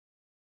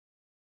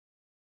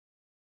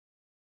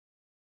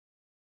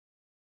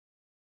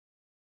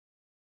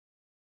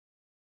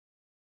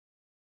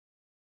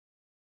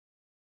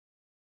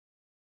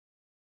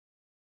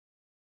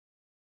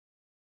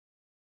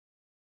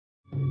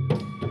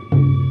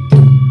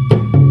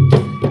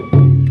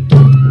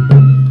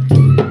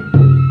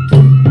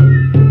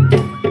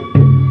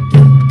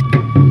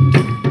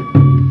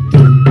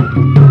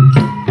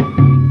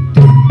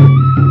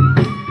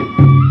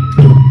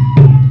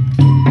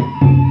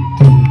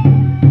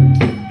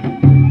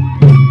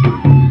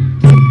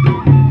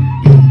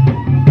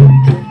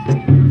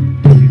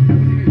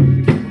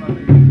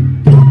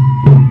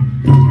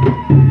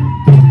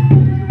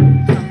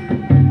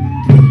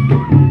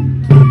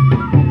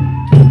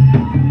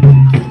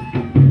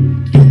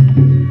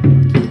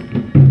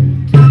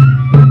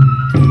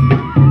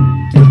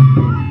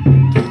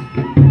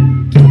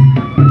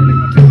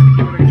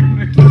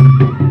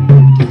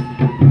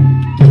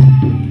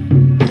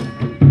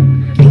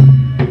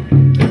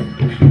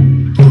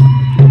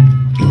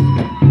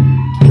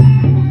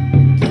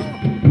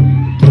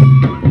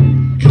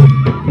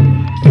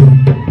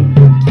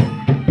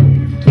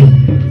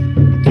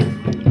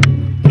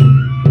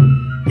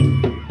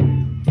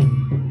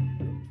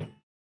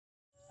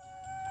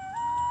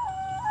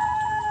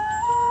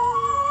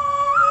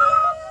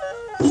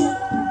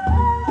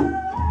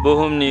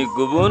बुहुमनि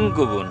गुबुन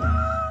गुबुन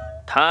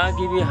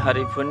थागिबि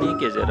हारिफोरनि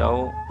गेजेराव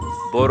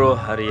बर'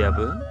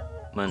 हारियाबो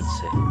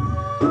मोनसे।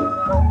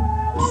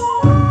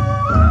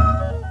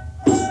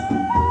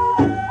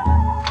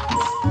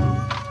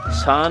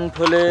 सान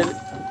फोलेर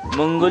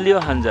मंगोलीय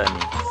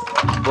हान्जानि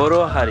बर'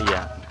 हारिया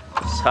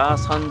सा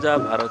सानजा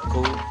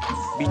भारतखौ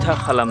बिथा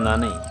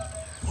खालामनानै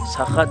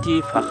साखाथि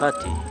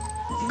फाखाथि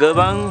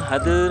गोबां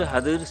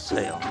हादोर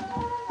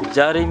सायाव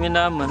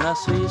जारिमिना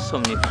मोनासै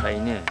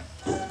समनिफ्रायनो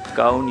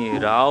गावनि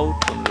राव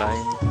थुनलाइ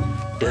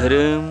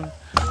धोरोम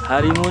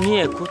हारिमुनि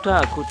एखुथा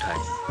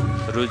आखुथाय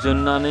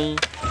रुजुननानै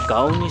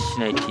गावनि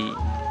सिनायथि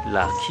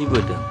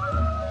लाखिबोदों।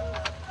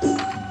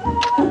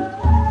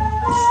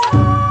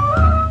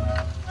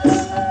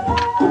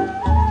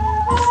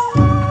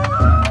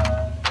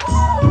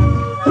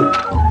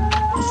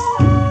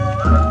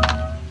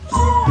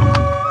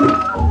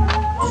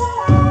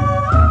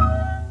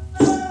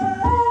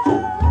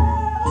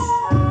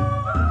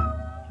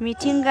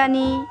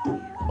 मिथिंगानि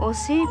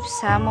असे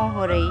फिसा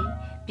महरै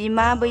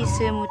बिमा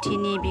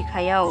बैसोमुथिनि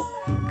बिखायाव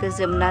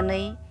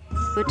गोजोमनानै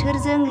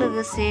बोथोरजों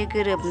लोगोसे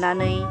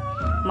गोरोबनानै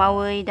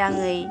मावै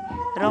दाङै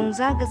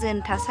रंजा गोजोन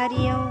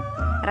थासारियाव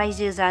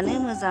रायजो जानो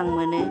मोजां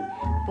मोनो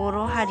बर'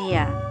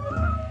 हारिया।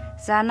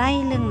 जानाय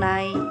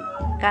लोंनाय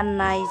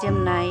गाननाय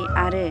जोमनाय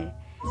आरो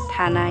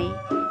थानाय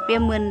बे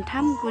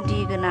मोनथाम गुदि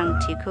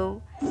गोनांथिखौ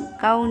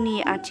गावनि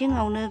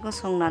आथिङावनो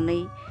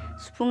गसंनानै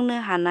सुफुंनो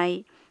हानाय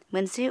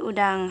मोनसे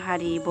उदां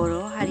हारि बर'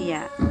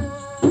 हारिया।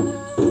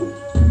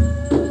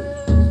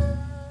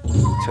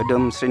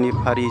 सोदोमस्रिनि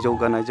फारि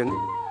जौगानायजों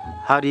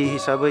हारि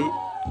हिसाबै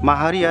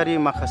माहारियारि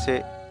माखासे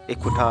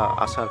एखुथा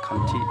आसार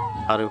खान्थि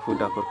आरो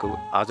हुदाफोरखौ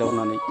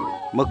आजावनानै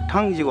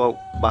मोगथां जिउआव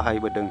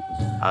बाहायबोदों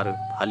आरो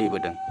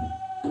फालिबोदों।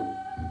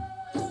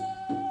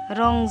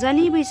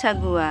 रंजालि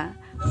बैसागुआ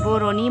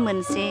बर'नि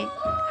मोनसे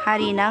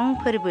हारिनां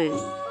फोरबो।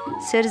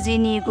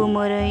 सोरजिनि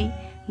गुमुरै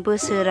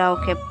बोसोराव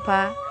खेबफा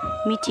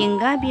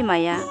मिथिंगा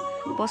बिमाया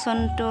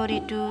बसन्त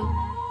ऋतु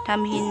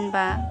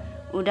थामहिनबा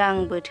उदां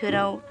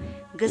बोथोराव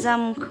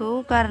गोजामखौ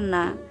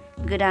गारना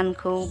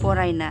गोदानखौ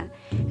बरायना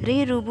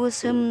रिरुबु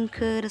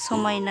सोमखोर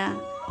समायना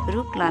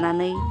रुप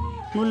लानानै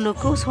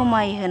मुलुगखौ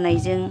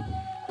समायहोनायजों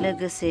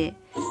लोगोसे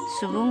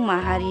सुबुं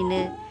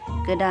माहारिनो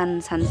गोदान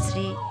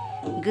सानस्रि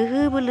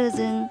गोहो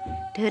बोलोजों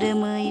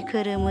धोरोमै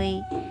खोरोमै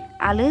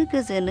आलो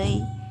गोजोनै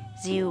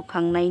जिउ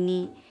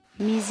खांनायनि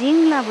मिजिं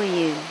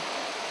लाबोयो।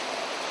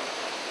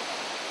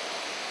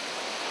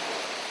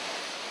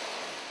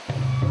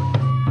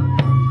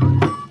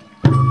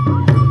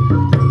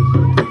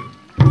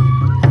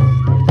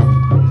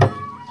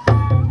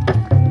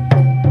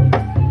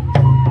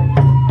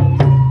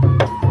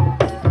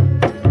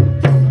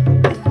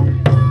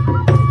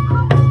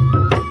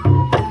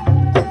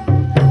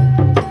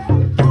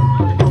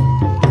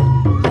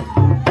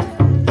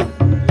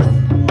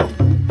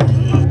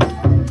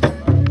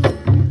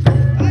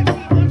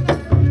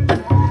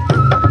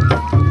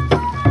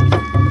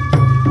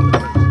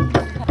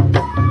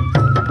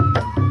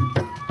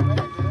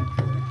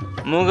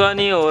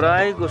 मुगानि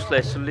अराय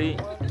गुस्लायसुलि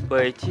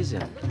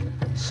बैथिजों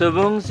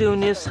सुबुं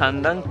जिउनि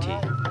सानदांथि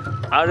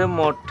आरो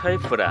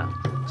मोडथायफोरा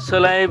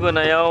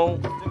सोलायबोनायाव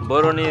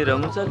बर'नि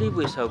रंजालि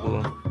बैसागु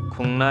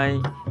खुंनाय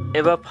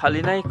एबा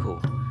फालिनायखौ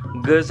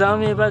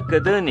गोजाम एबा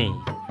गोदोनि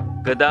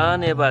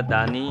गोदान एबा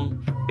दानि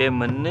बे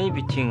मोननै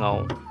बिथिङाव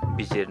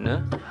बिजिरनो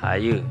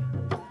हायो।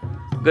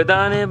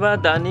 गोदान एबा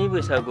दानि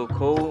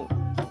बैसागुखौ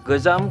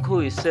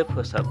गोजामखौ एसे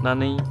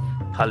फोसाबनानै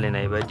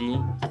फालिनाय बायदि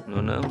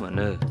नुनो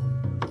मोनो।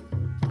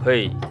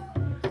 फै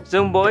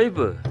जों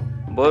बयबो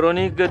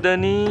बर'नि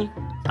गोदोनि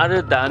आरो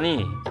दानि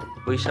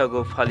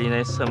बैसागु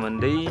फालिनाय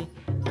सोमोन्दै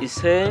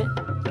एसे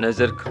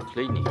नोजोर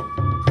खोख्लैनि।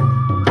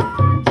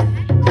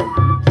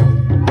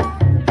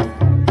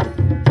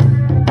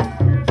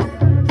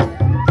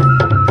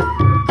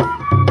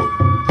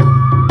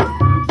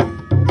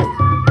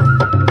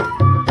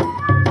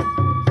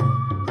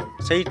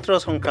 चैत्र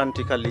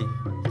संक्रान्ति खालि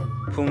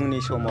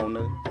फुंनि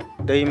समावनो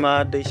दैमा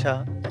दैसा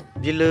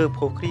बिलो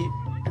फुख्रि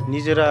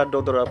निजोरा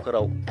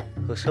ददराफोराव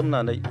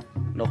होसोमनानै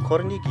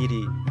न'खरनि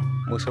गिरि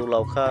मोसौ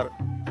लावखार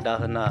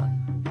दाहोना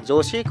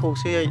जसे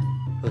खौसेयै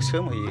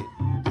होसोमहैयो।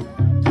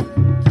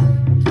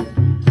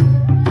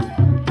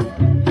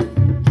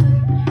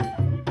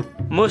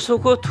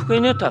 मोसौखौ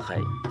थुखैनो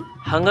थाखाय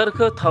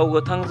हांगारखौ थाव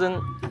गोथांजों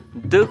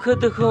दोखो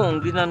दोखो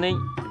अंग्रिनानै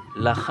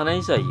लाखानाय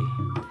जायो।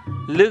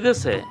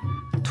 लोगोसे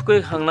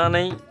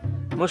थुखैखांनानै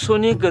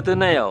मोसौनि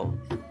गोदोनायाव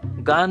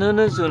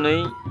गानहोनो जुनै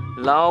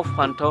लाव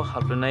फान्थाव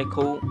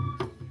हाफ्लेनायखौ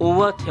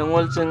औवा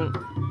थेंगलजों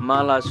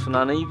माला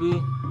सुनानैबो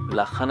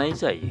लाखानाय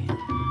जायो।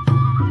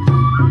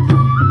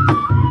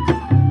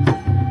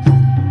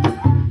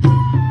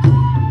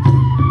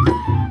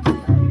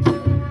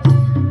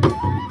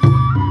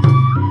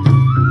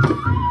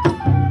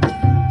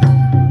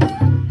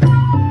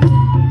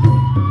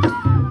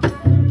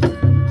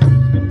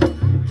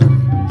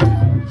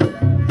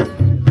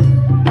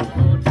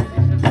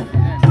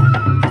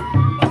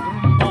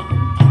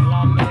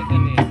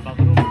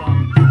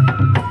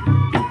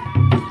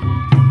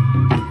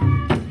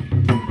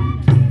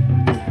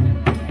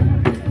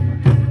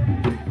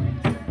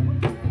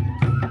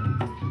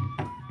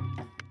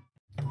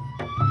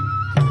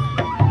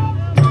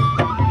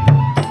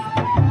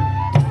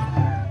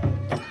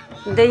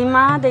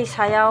 दैमा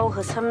दैसायाव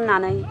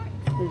होसोमनानै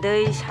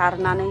दै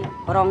सारनानै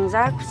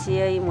रंजा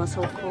खुसियै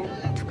मोसौखौ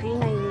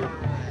थुखैनायनि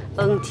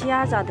ओंथिया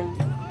जादों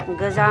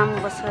गोजाम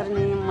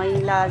बोसोरनि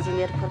मैला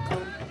जिनिरफोरखौ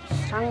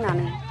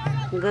सुस्रांनानै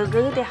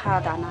गोग्गो देहा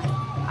दानाय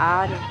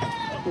आरो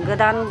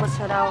गोदान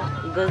बोसोराव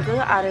गोग्गो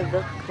आरो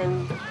गोख्रों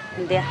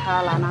देहा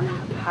लानानै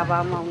हाबा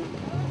मावनो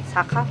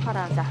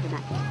साखाफारा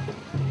जाहोनाय।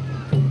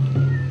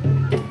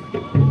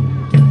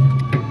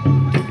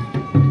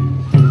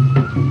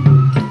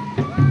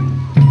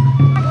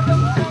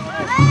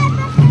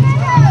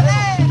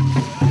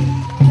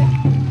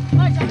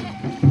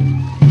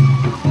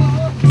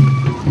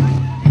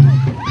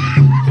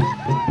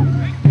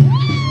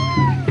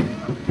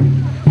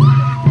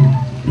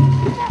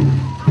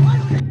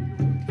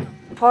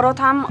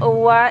 फरथाम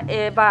औवा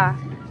एबा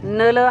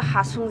नोलो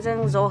हासुंजों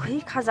जहै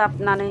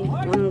खाजाबनानै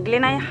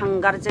उनग्लिनाय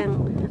हांगारजों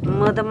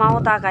मोदोमाव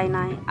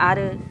दागायनाय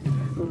आरो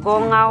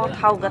गङाव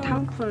थाव गोथां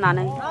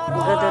फुननानै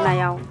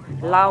गोदोनायाव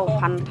लाव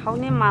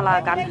फान्थावनि माला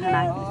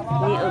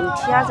गानहोनायनि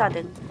ओंथिया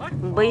जादों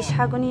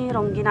बैसागुनि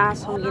रंगिना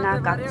संगिना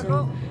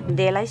गाबजों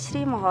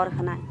देलायस्रि महर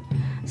होनाय,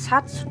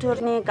 सात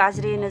सुथुरनि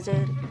गाज्रि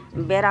नोजोर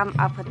बेराम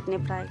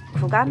आफोदनिफ्राय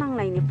खुगा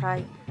नांनायनिफ्राय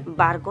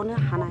बारग'नो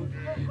हानाय,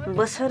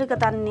 बोसोर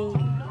गोदाननि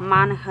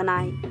मान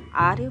होनाय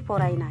आरो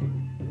बरायनाय।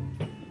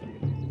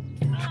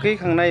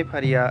 थुखैखांनाय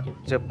फारिया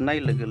जोबनाय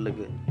लोगो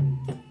लोगो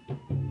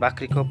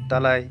बाख्रिखब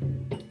दालाय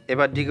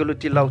एबा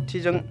दिगलुति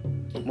लावथिजों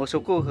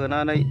मोसौखौ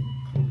होनानै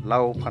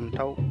लाव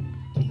फान्थाव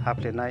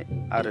हाफ्लेनाय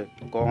आरो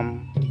गम,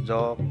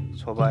 जब,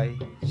 सबाय,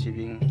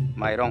 सिबिं,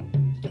 माइरं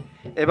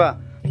एबा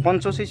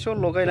पन्चशैस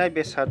लगायनाय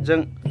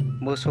बेसादजों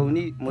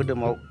मोसौनि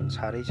मोदोमाव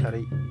सारै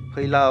सारै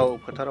फैलाव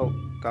फोथाराव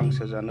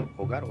गांसो जानो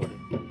हगार हरो।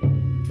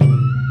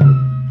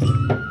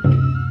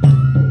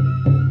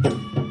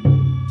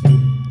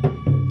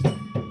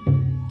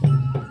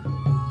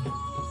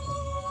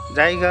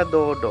 जायगा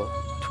द'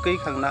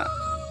 थुखैखांना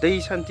दै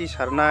सान्थि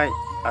सारनाय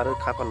आरो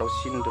खाफालाव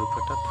सिन्दुर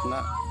फोथा थुना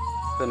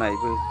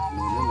होनायबो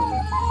नुनो मोनो।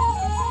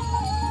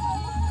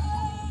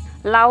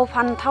 लाव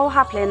फान्थाव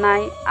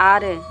हाफ्लेनाय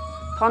आरो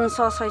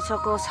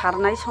पन्चशैसखौ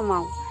सारनाय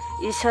समाव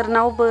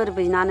इसोरनाव बोर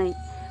बिनानै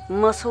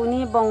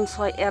मोसौनि बंस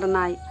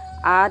एरनाय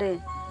आरो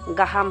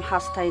गाहाम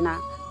हास्थायना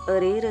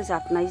ओरै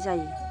रोजाबनाय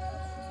जायो।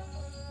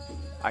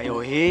 आय'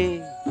 हे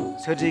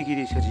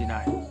सोरजिगिरि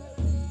सोरजिनाय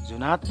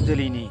जुनाद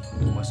जोलैनि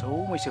मोसौ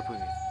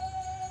मैसोफोर,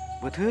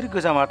 बोथोर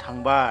गोजामा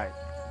थांबाय,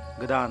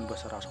 गोदान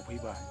बोसोरा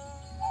सफैबाय।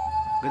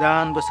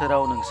 गोदान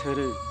बोसोराव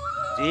नोंसोरो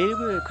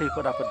जेबो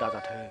खैफोद आफोद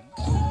दाजाथों,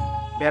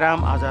 बेराम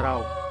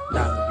आजाराव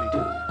दा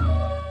गोग्लैथों,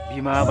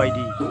 बिमा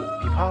बायदि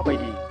बिफा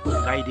बायदि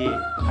गायदे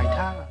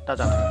हायथा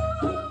दाजाथों,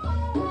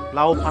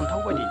 लाव फान्थाव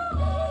बायदि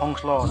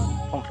फंस्लद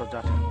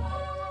जाथों,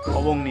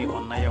 अबंनि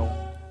अननायाव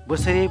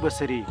बोसोरे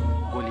बोसोरे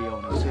गलियाव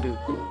नोंसोरो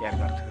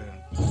एरगारथों।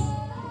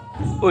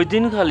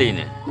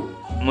 ओइदिनखालिनो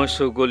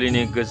मोसौ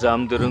गलिनि गोजाम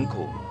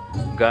दुरुंखौ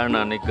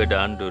गारनानै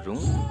गोदान दुरुं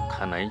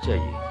खानाय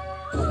जायो।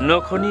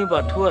 नखरनि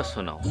बाथौ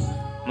आसनाव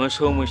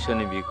मोसौ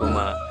मैसोनि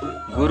बिगोमा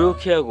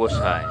गुरुखिया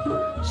गसाय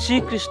श्री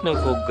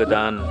कृष्णखौ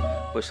गोदान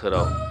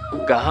बोसोराव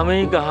गाहामै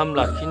गाहाम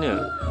लाखिनो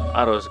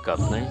आरज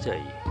गाबनाय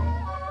जायो।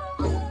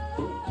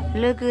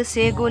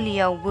 लोगोसे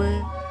गलियावबो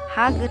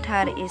हा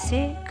गोथार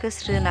एसे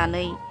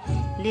खोस्रोनानै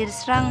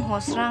लिरस्रां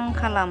हस्रां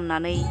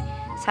खालामनानै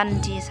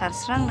सान्थि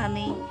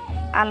सारस्रांनानै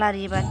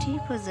आलारि बाथि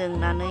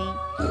फोजोंनानै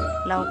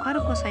लावखार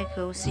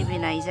गसाइखौ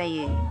सिबिनाय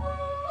जायो।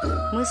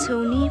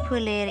 मोसौनि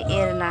फोलेर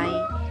एरनाय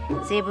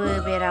जेबो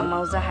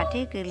बेरामाव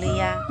जाहाथे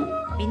गोलैया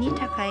बिनि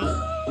थाखाय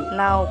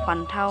लाव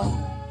फान्थाव,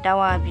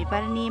 दावा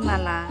बिबारनि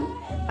माला,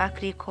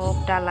 बाख्रिखब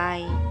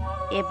दालाय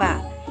एबा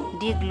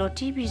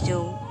दिग्लथि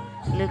बिजौ,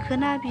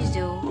 लोखोना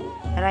बिजौ,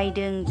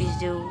 रायदों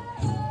बिजौ,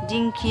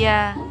 दिंखिया,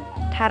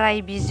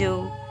 थाराय बिजौ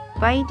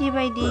बायदि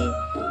बायदि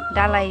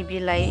दालाय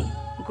बिलाइ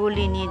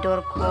गलिनि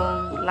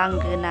दरखं,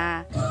 लांगोना,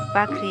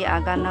 बाख्रि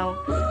आगानाव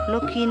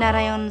लक्षी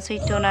नारायण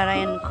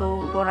सैत्यनारायणखौ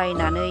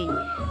बरायनानै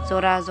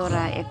जरा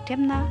जरा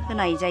एक्थेबना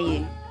होनाय जायो।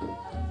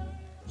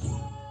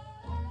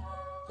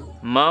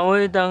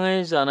 मावै दाङै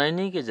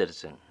जानायनि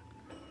गेजेरजों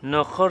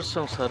नखर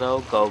संसाराव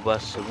गावबा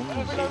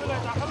सुबुंनि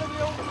जिउआव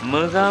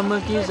मोगा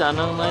मोगि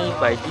जानांनाय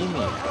बायदि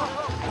मैया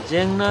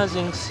जेंना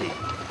जेंसि,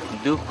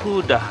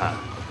 दुखु दाहा,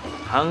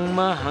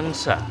 हांमा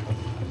हांसा,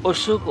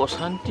 असुख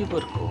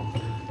असान्तिफोरखौ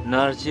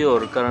नारजि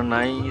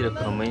अरगारनाय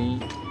रोखोमै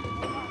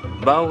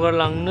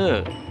बावगारलांनो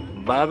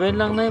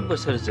बाबेनलांनाय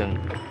बोसोरजों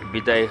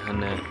बिदाय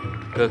होनो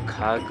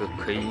गोखा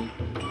गोखै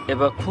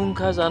एबा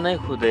खुंखा जानाय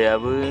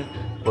हुदायाबो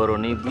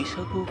बर'नि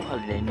बैसागु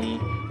फालिनायनि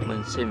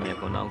मोनसे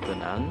मेगनाव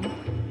गोनां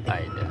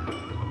आयदा।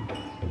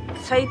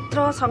 चैत्र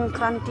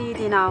संक्रान्ति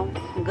दिनाव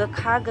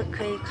गोखा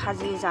गोखै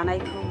खाजि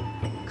जानायखौ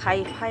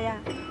खायफाया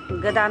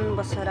गोदान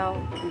बोसोराव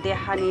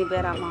देहानि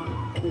बेरामाव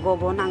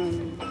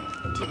गबनाङैनि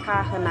टिका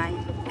होनाय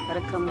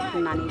रोखोम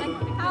होननानैबो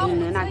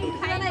बुंनो नागिरो।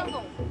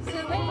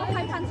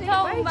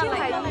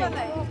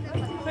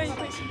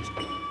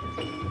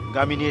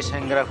 गामिनि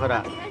सेंग्राफोरा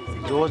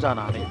ज'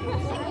 जानानै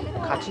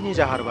खाथिनि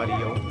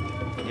जाहारबारियाव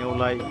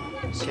नेवलाय,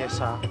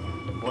 सेसा,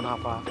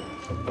 बनहाफा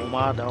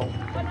अमा दाउ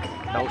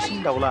दाउसिन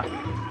दाउला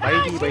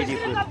बायदि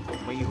बायदिफोर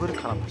मैहुर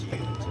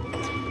खालामहैयो।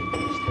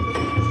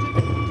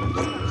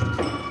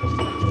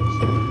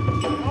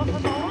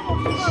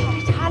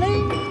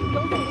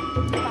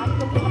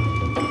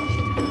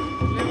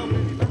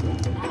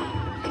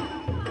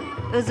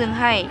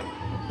 ओजोंहाय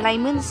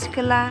लाइमोन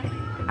सिख्ला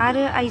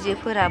आरो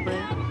आइजोफोराबो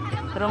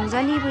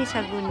रंजालि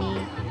बैसागुनि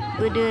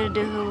बोदोर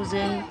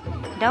दोहौजों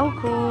दाउ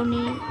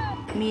खौवौनि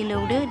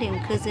मिलौदो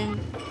देंखोजों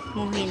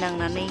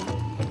मुहिनांनानै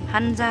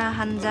हानजा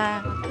हानजा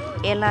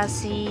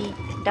एलासि,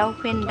 दाउ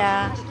फेन्दा,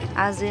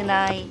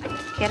 आजोनाय,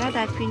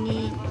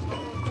 खेरादाफिनि,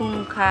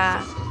 खुंखा,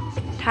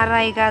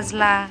 थाराय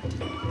गाज्ला,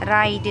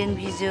 रायदों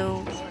बिजौ,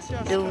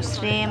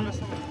 दौस्रेम,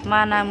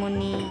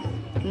 मानामुनि,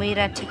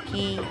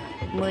 मैराथिखि,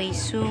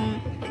 मैसुं,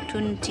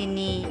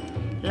 थुनथिनि,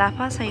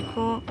 लाफा सायख'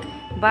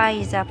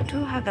 बाय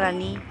जाबथु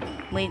हाग्रानि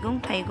मैगं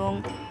थाइगं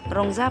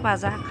रंजा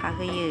बाजा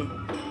खाहैयो।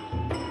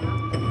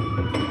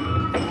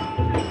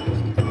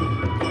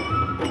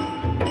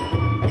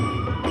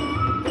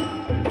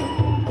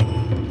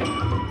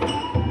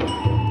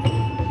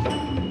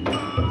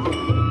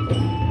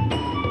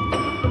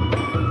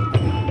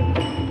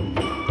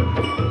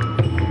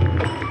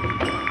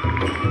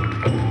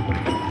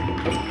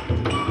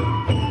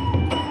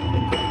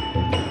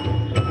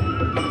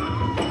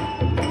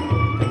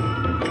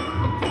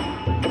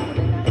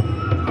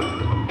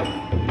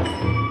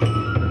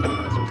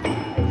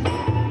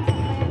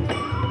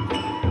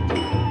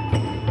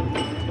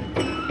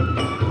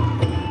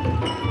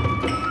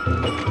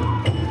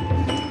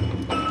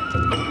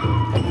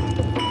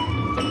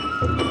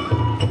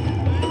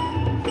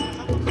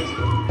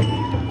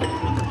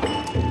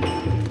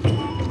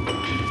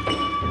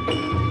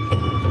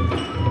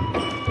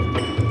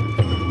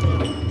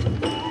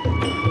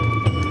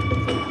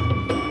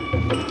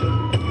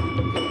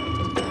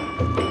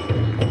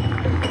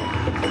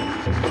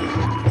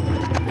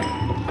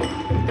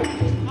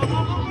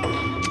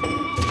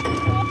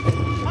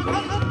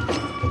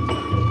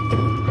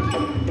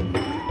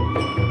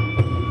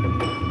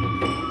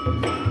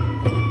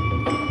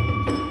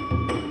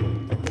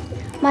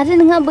 माथो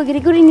नोंहा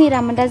बोग्रिगुरिनि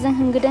रामोदाजों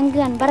होंगो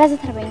दोंगोआनो बारा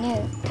जाथारबायनो।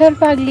 थोर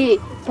फाग्लि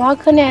बहा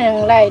खोनाया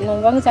नोंलाय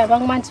नंबां जाबां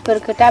मानसिफोर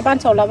खोथा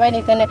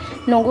बानसावलाबायनायखौनो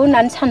नंगौ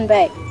होननानै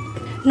सानबाय।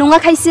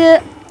 नङाखायसो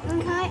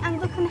ओंहाय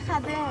आंबो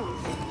खोनाखादों।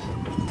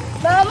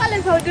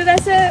 मालाय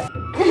फावदुरासो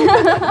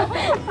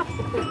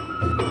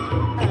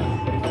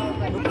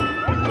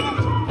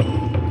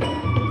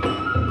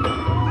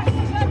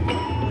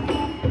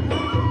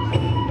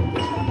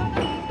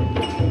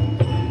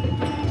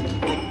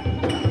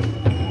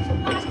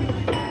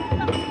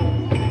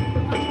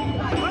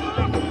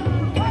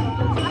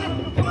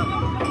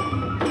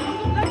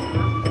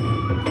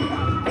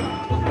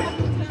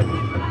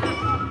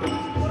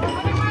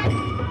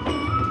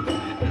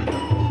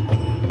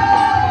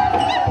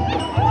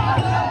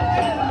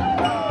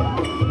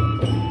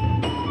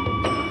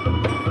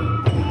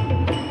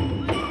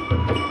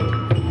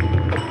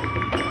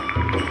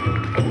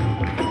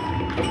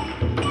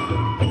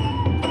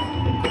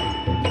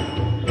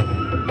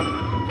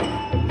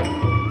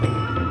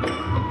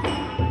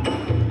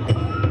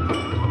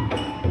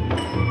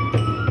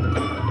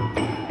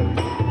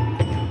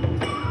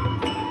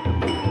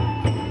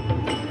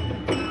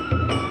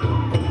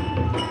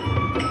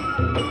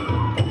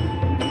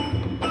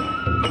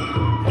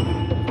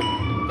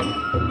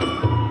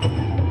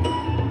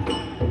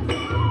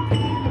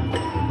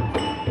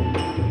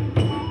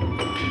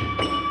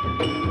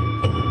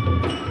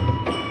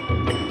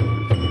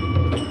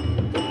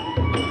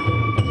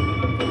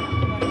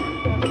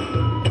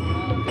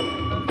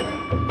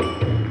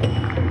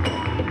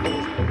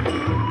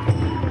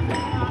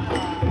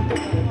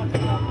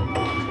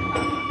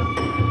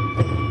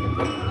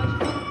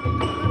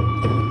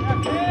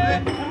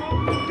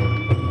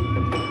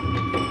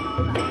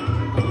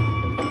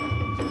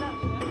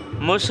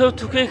मोसौ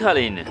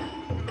थुखैखालिनो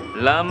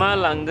लामा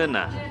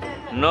लांगोना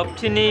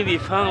नबथिनि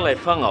बिफां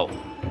लाइफाङाव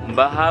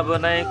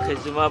बाहाबोनाय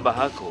खैजिमा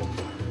बाहाखौ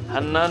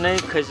हाननानै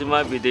खैजिमा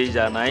बिदै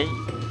जानाय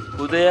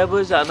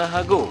हुदायाबो जानो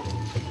हागौ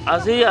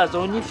आजै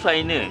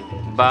आजौनिफ्रायनो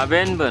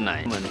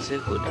बाबेनबोनाय मोनसे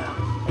हुदा।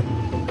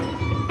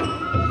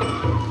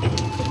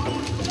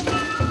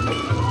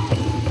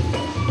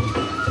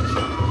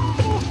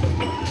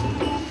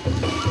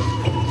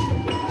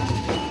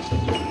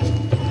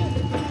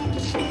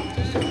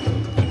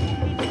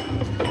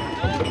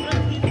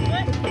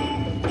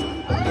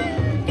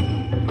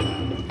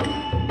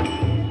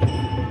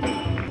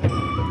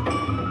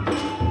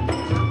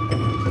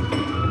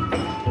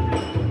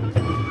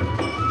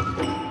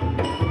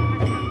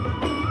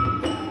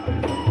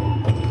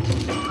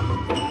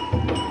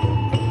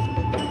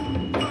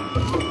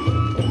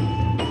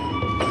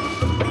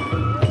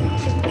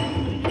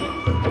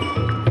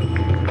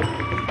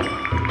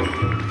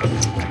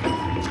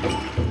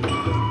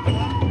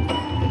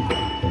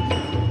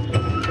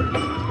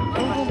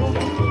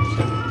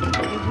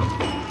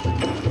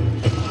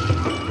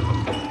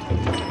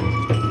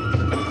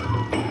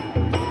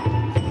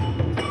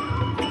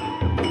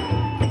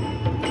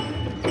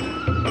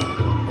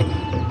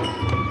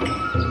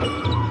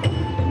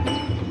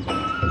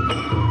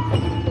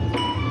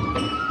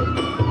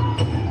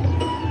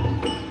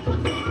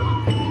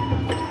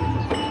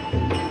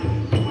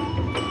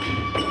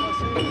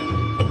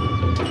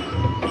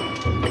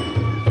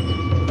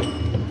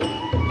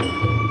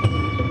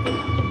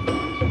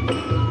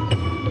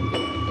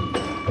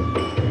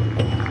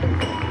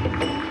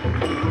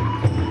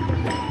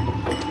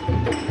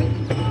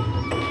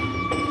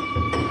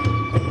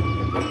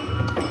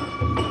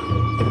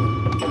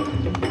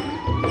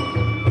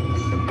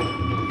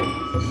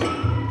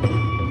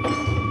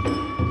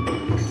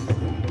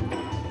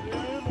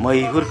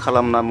 मैहुर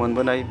खालामना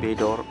मोनबोनाय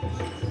बेदर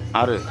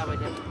आरो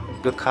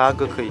गोखा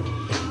गोखै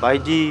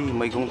बायदि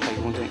मैगं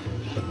थाइगंजों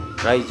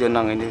रायजो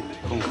नाङैनो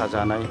खुंखा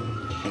जानाय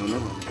नुनो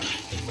मोनो।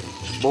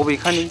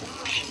 बबेखानि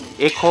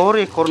एखर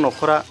एखर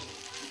न'खरा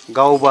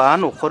गावबा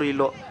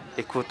न'खरैल'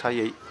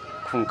 एखुथायै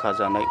खुंखा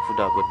जानाय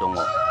हुदाबो दङ।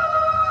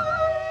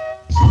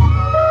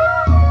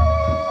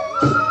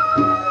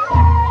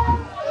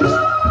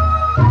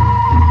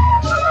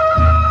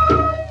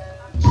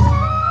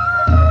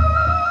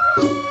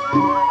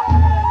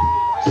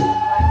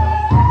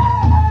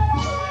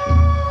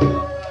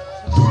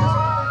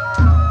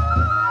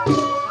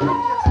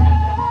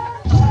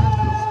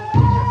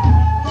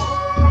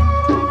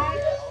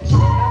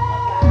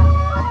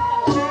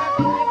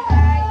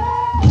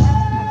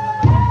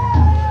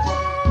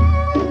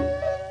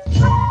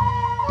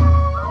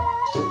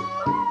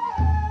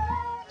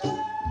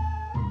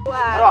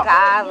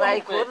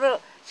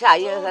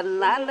 जायो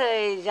होननानै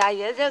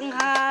जायो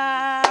जोंहा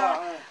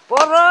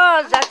बर'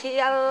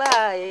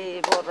 जाथियालाय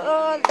बर'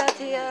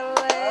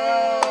 जाथियालाय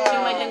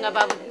जुमाय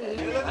लोङाबाबो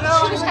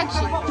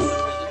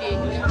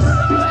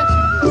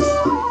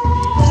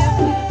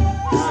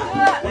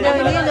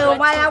नोंनि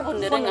नोमाया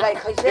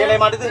खनलायखायसो देलाय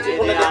माथो दोनसै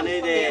खनलायनानै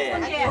दे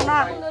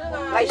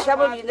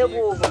गायसाबो बिनो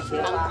ब'बोसो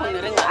आं खननो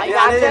रोङा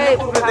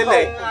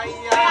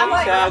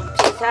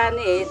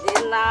फिसानि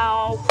दिनाव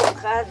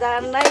खुंखा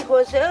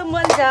जानायखौसो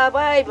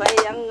मोनजाबाय बाय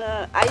आङो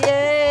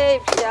आयै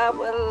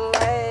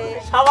फिसाफोरलाय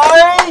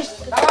साबायस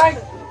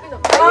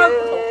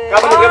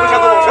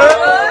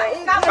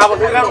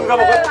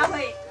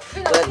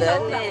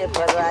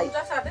गोदोनिफ्राय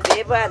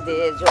बेबादि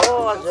ज'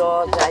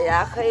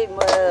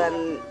 जायाखैमोन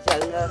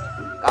जोङो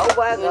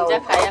गावबा गाव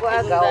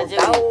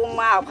दाउ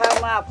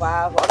माफा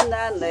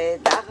हमनानै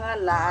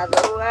दाहोना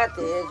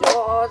रुवाथि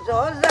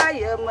ज'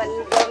 जायोमोन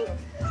जों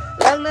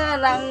लोंनो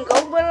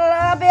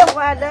नांगौब्ला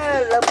बेवहायनो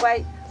लोंबाय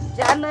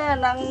जानो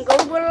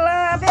नांगौब्ला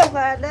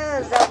बेवहायनो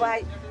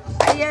जाबाय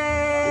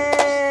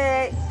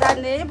आयै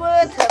दानि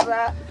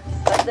बोथोरा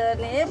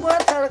गोदोनि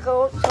बोथोरखौ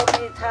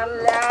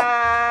समिथारला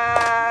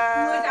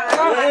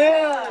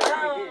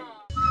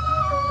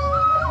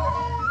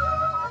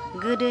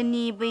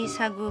गोदोनि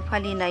बैसागु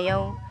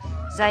फालिनायाव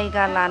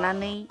जायगा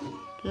लानानै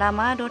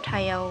लामा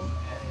दथायाव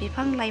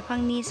बिफां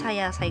लाइफांनि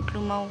साया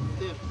सायख्लुमाव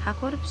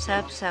हाखर फिसा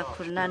फिसा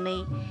खुरनानै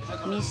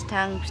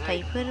मिस्थां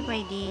फिथाइफोर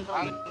बायदि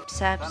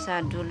फिसा फिसा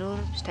दुलुर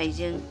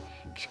फिथाइजों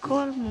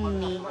खिखर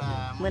मुंनि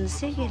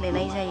मोनसे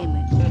गेलेनाय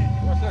जायोमोन।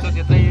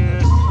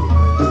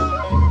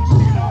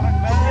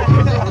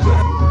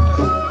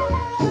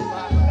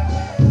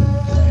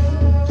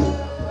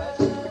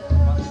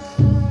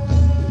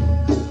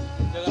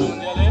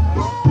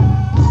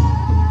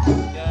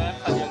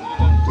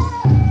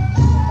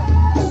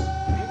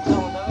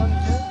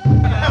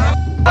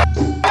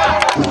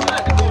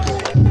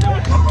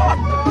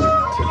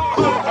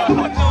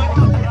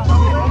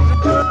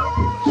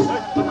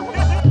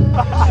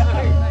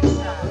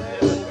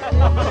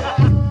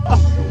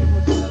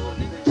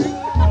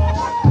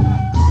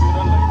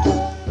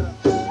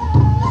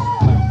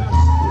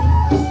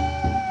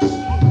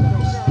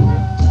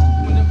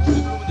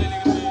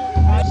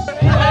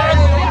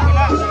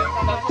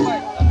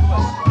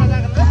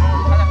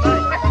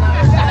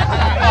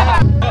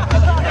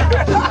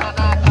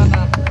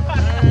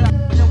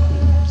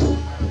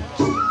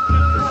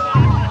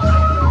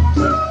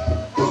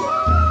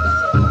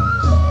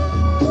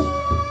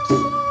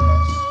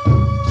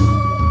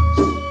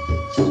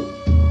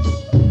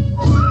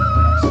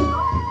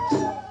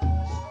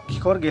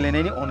 खिखर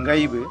गेलेनायनि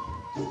अनगायैबो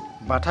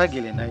बाथा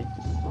गेलेनाय,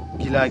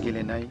 गिला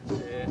गेलेनाय,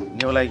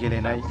 नेवलाय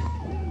गेलेनाय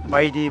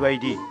बायदि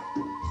बायदि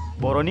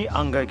बर'नि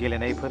आंगो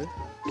गेलेनायफोर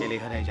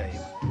गेलेहोनाय जायो।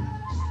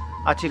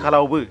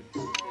 आथिखालावबो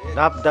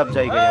दाब दाब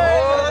जायगायाव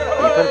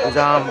बेफोर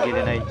गोजाम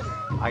गेलेनाय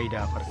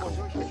आयदाफोरखौ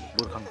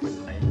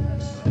बुरखांफिननाय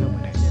नुनो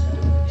मोनो।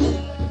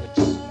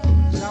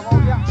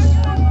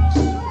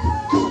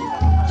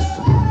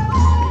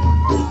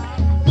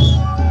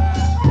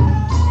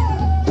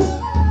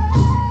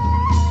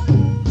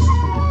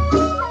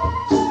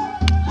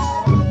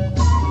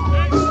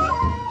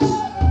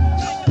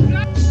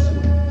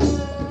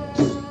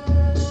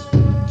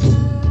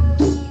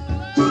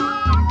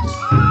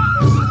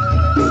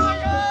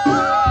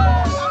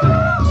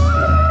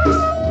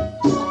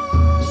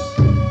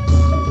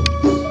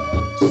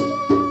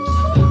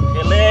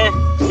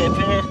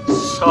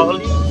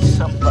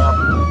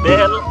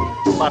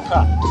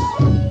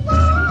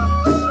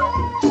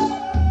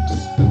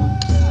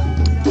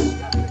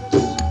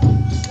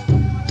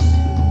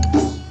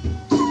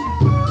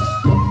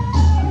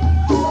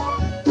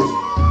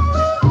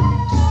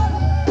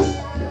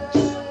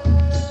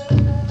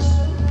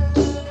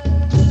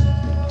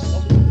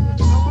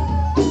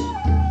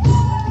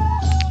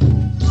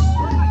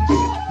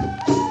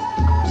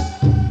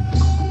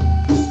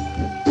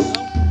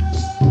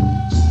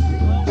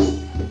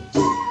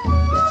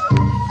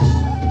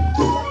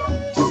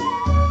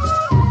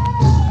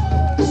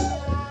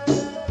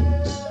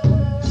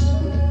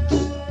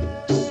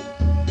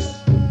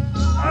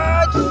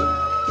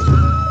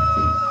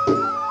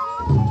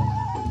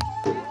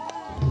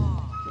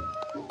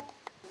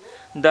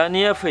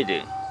 दानिया फैदो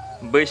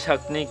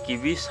बैसागनि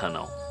गिबि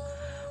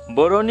सानाव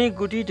बर'नि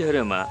गुदि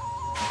धोरोमा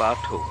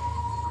बाथौ।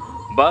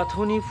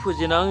 बाथौनि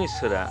फुजिनां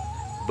इसोरा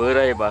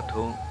बोराइ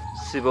बाथौ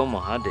शिव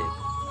महादेव।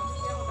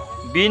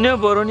 बिनो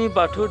बर'नि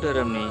बाथौ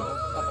धोरोमनि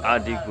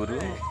आदि गुरु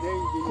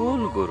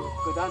कुल गुरु।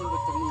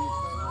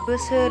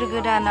 बोसोर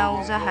गोदानाव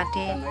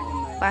जाहाथे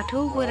बाथौ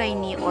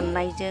बोराइनि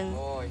अननायजों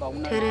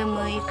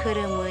धोरोमै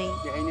खोरोमै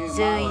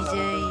जै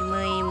जै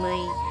मै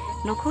मै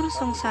नखर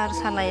संसार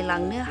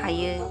सालायलांनो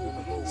हायो।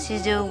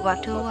 सिजौ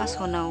बाथौ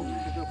आसनाव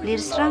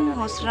लिरस्रां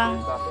हस्रां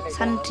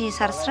सान्थि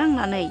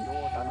सारस्रांनानै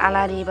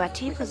आलारि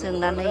बाथि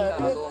फोजोंनानै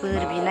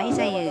बोर बिनाय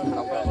जायो।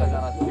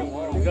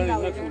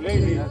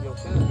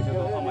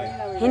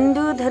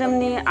 हिन्दु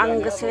धोरोमनि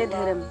आंगोसे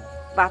धोरोम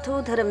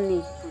बाथौ धोरोमनि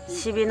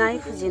सिबिनाय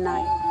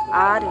फुजिनाय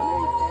आरो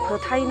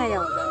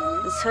फोथायनायाव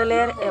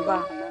सोलेर एबा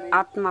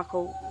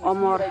आत्माखौ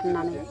अमर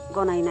होननानै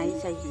गनायनाय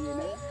जायो।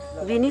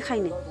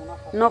 बेनिखायनो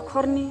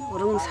नखरनि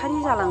रुंसारि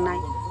जालांनाय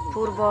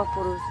पुर्ब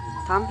पुरुष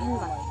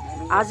थामहिनबा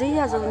आजै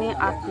आजौनि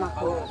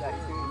आत्माखौ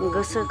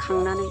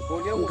गोसोखांनानै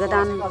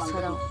गोदान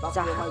बोसोराव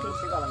जाहाथे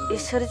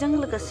इसोरजों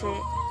लोगोसे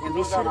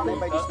बिसोरबो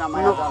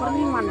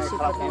नखरनि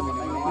मानसिफोरनो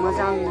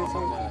मोजां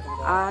नोजोर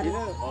आरो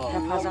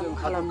हेफाजाब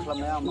खालामो।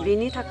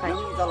 बेनि थाखाय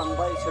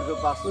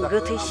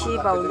गोथैसि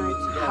बावनाय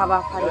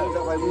हाबाफारि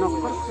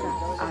नखरफोरा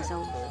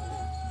आजावो।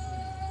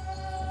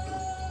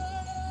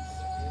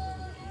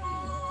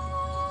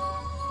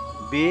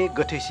 बे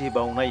गोथैसि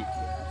बावनाय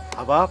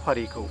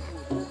हाबाफारिखौ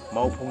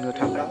मावफुंनो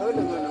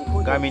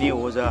थाखाय गामिनि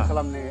अजा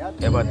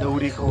एबा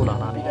दौरिखौ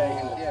लानानै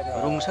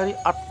रुंसारि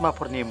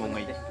आत्माफोरनि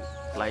मुङै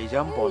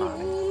लाइजाम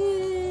बनानै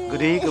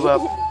गोदै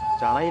गोबाब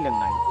जानाय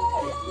लोंनाय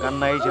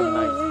गाननाय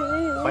जोमनाय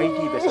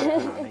बायदि बेसाद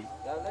होनानै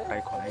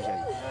रायख'नाय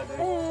जायो।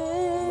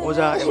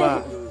 अजा एबा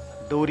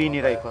दौरिनि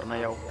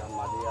रायफोरनायाव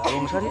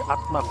रुंसारि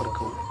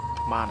आत्माफोरखौ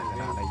मान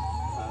होनानै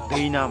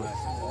दै नाम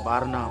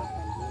बार नाम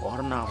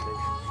अर नाम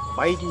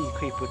बायदि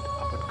खैफोद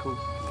आफोदखौ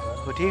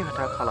होथे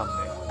होथा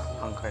खालामनो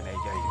हांख्रायनाय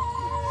जायो।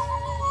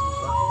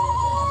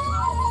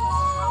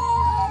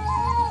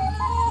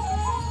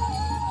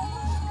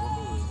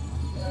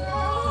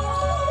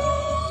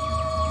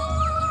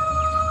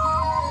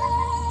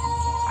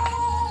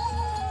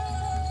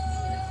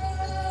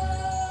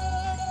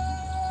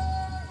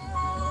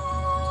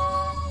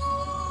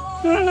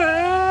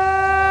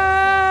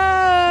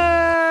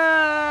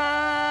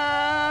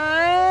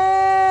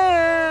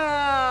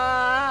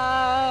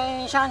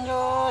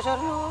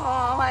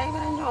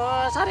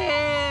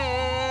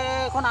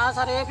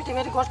 सारे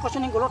पृथ्वी गस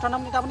गसनि गल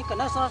थानामनि दाबनि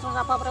कना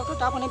सरासनस्रा पापरावथ'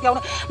 दाबनि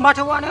बेयावनो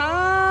बाथौआनो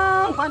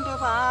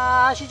फान्दोबा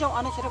सिजौ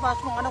आनो सोरबा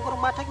सुबुं आनो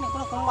गरम बाथाय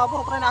निखौनो खुंबा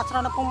बर'फोरनि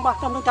आस्रानो फंबा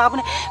दाबनि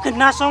दाबनि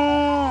खोनासं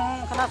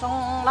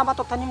लामा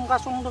तप्तानि मुगा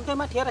सं दंथै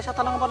मा थियारा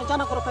सातालांबानो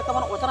जाना गरम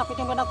फैखाबानो अजारा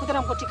फैदों बेना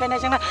कुदिराम को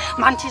थिखायनायजोंनो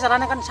मानसि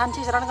जारानो गान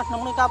सानसि जारानो गान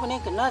नमनि दाबनि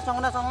खोनासं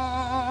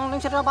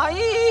नोंसोर बाय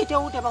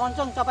देव देवागन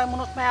जों जाबाय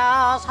मनुष्माया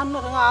साननो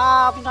रोङा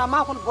बिना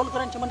माखौनो भुल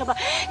गोरोन्थि मोनदोंब्ला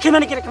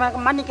खेमानि गेरे खेमा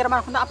माननि गेरे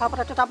माखौनो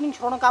आफाफोराथ' दाबनि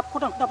सरनो गाब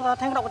खदों दाबना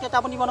थेंग्रा गथे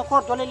दाबनि बनो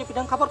खर दले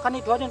लिपिदों खबर खानि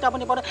दुवादों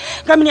दाबनि बनो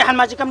गामिनि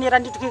हानमाजि गामिनि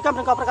रानदि दुखि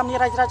गामिनि गावफोर गामिनि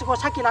रायजो राजाखौ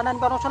साखि लानानै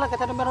बेयाव सला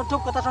गेटारनि बेयाव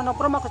धुप गोथार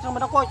ब्रह्म खोथां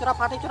बेयाव गय जरा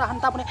फाथै जरा हान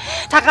दाबनि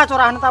थाखा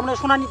जरा हान दाबनि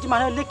सनानि दिमा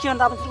लेखि हान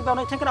दाबनि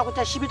बेयाव थेंग्रा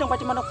गथे सिबिदों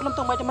बायदि मोनो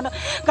खुलुमदों बायदि मोनो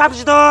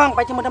गाबजिदों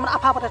बायदि मोनदोंमोन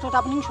आफाफोराथ'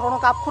 दाबनि सरनो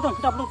गाब खदों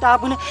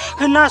दाबनि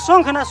खोनासं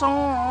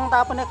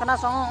दाबनि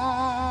खोनासं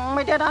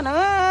मैदेरानो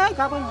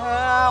गाबोन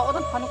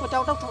अदन फानुखौ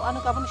दाव दाव थुआनो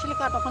गाबोन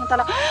सिलिका दफान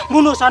ताला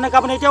मुनुसानो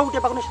गाबोन देव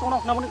देबागनि सटों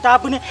नामनि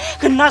दाबनि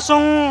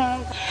खोनासं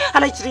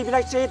आलायस्रि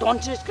बिलायस्रि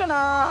धनस्रि सिख्ला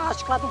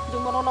सिख्ला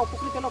दंफुदोंमोन लाव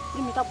फुख्रि बेलाव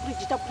फुख्रि मिथा फुख्रि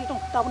जिथा फुख्रि दं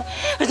दाबनि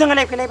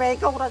जोंलाय फैलायबाय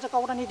गावराजा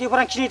गावरानि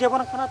देवरां खिनि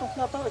देवरां खोना दं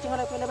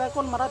जोंलाय फैलायबाय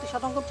कलमारा दैसा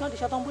दं गोमसा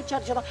दैसा दं बुथिया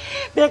दैसा दं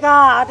बेगा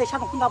दैसा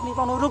दं दाबनि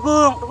बावनो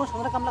रुगुं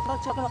संग्रा गामला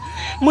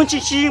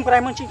मोनसिं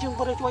बोराय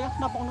जया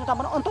ना बावनो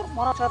दाबन अन्तर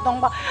मरासा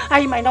दंबा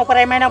आइ माइनाव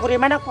बोराय माइनाव बुरै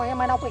माइनाव खहे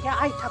माइनाव फैया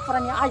आइ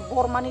थाखरानि आइ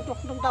बरमानि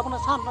दं दाबनो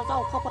सान राजा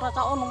अखाफोर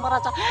राजा अनंबा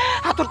राजा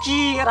हाथरखि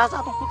राजा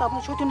दं दाबनो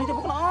सैथोनि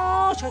देवखौ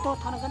सैथो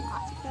थानांगोन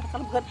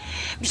खालामगोन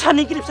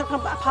बिसानि गिरिबसार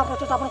खालाम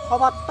आफाफ्राथ' दाबनो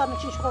खबाता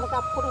नोंसि सर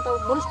गाब खदों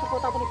मनुष्यफोरखौ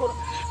दाबनि बर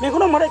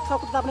मेगनाव मोरै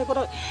खावखौ दाबनि बर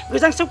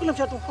गोजांसो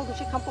किलोमिटार दं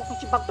खावदोंसि खामखौ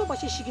खंसि बागद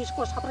बासि सिगि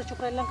स्कर साफ्राय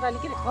सुफ्राय लेंग्रानि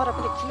गिरि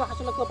खराफोर खिलो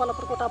हासुलो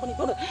गोबालाफोरखौ दाबनि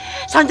बर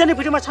सानजानि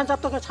फैदोंबा सानजा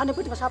दं सानि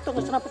फैदोंबा साब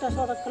दं सोनाब फैदों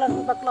सोनाब खोलानि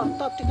बागला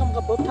ताब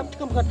टिकामगोन बोथाब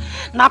टिकामगोन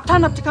नाबथा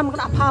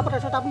टिकामगोन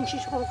आफाफ्राथ' दाबनि नोंसि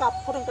सर गाब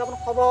खदों दाबनि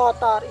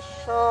खबतार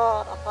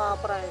इसोर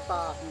आफाफ्राय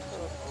बा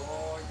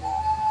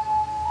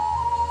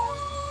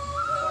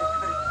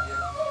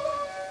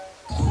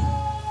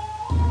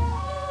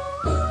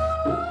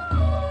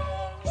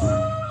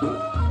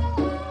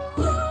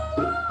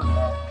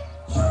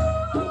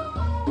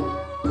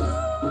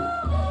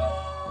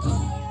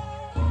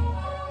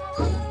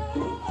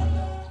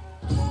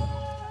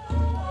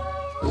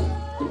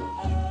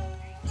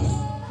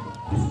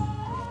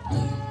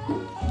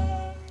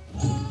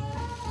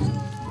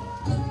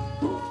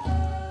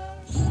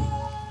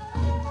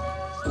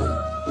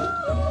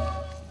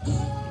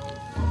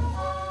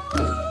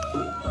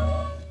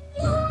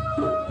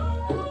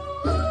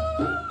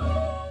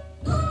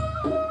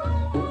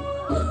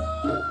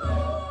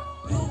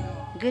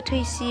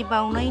गोथैसि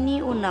बावनायनि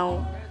उनाव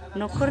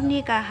नखरनि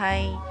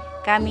गाहाय,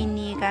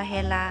 गामिनि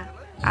गाहेला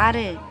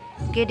आरो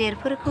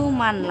गेदेरफोरखौ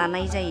मान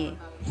लानाय जायो।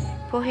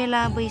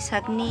 पहेला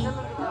बैसागनि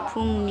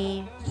फुंनि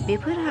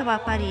बेफोर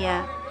हाबाफारिया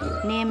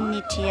नेम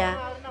निथिया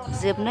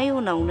जोबनाय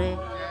उनावनो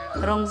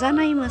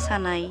रंजानाय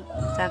मोसानाय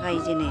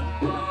जागायजेनो।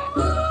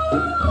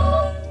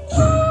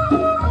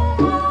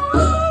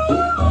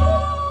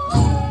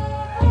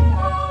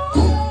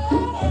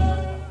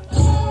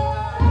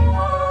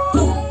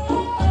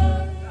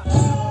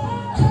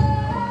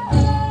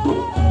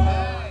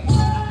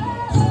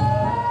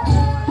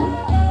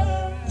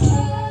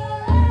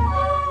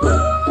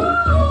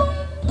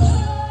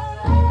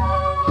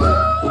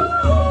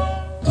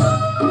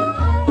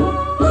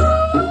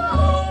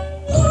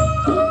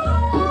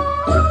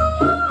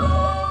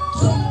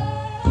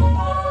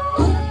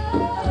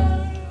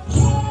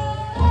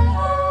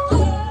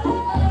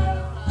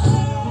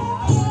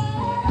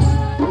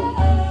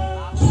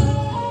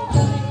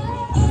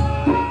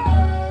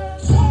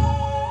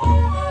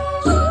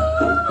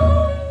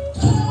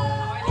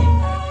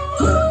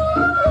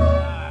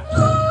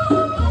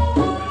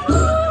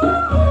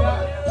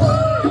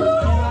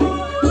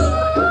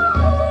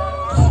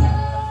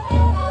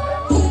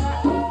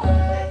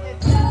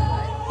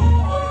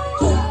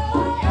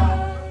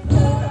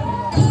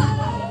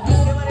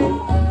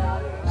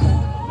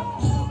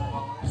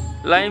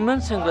 लाइमोन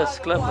सेंग्रा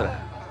सिख्लाफोरा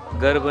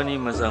गोरबोनि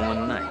मोजां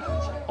मोननाय,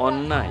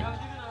 अननाय,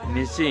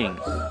 मिजिं,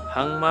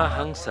 हांमा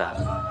हांसा,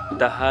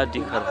 दाहा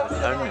दिखार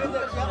होखारनो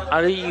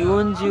आरो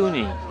इयुन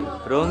जिउनि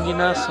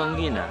रंगिना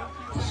संगिना,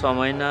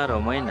 समायना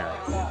रमायना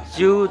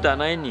जिउ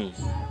दानायनि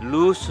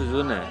लु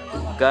सुजुनो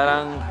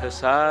गारां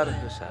होसार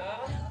होसार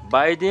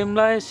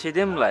बायदेमलाय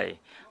सिदेमलाय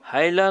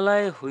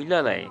हायलालाय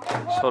हुइलालाय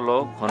सल'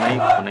 खनै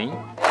खनै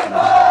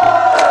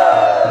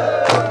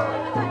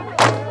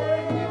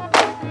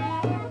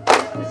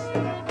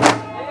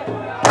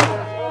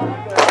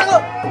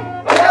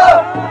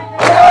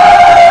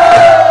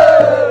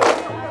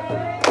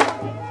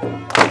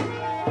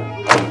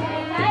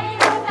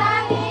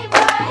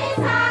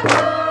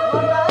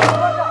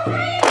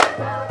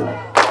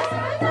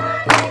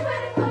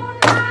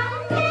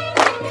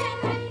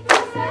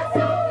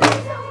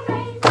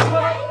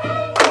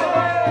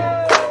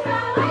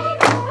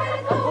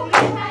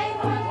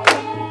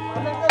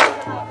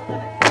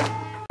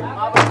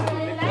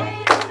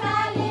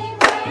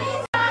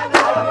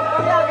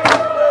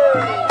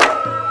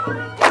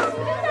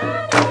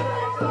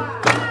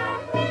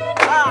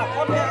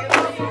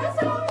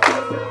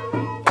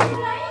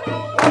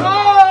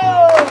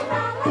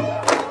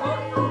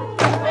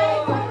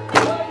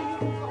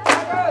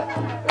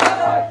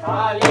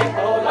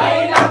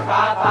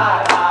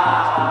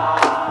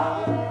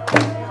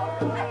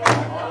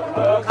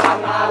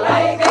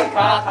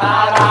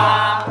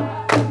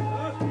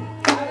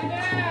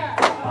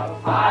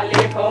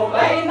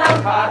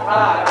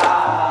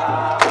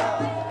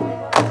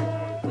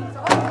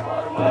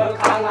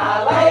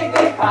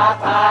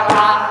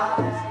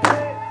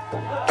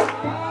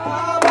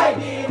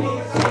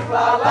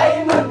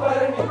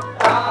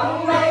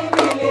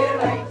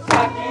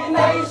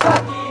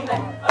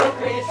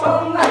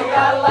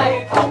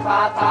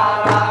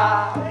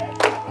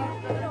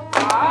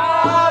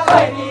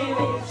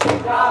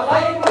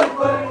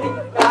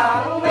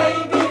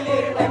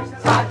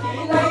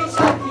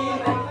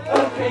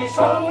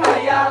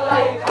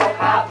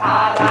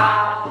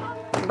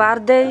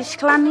बारदै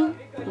सिख्लानि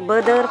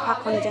बोदोर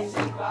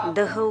फाखनजों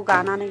दोहौ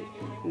गानानै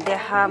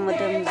देहा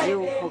मोदोम जिउ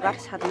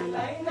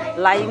हगारसारनानै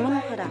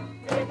लाइमोनफोरा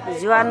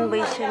जुवान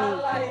बैसोनि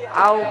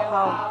आव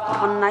फाव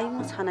खननाय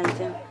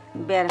मोसानायजों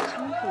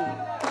बेरखांहोयो।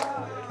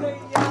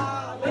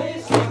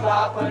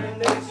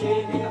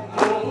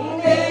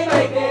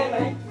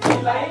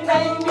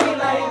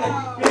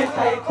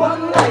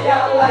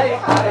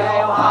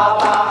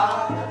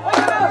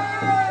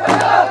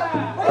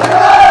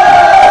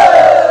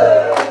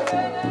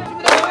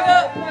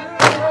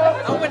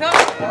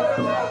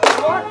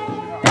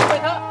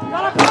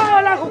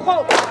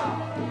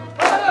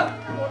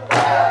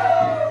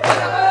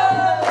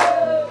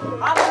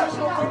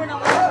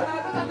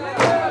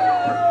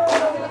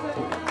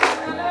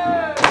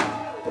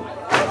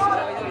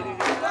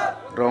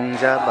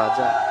 रंजा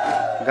बाजा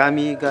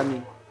गामि गामि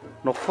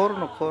नखर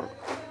नखर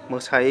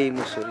मोसायै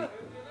मुसुरै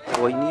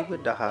बयनिबो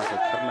दाहा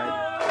होखारनाय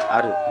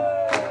आरो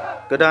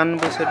गोदान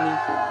बोसोरनि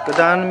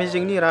गोदान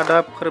मिजिंनि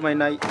रादाब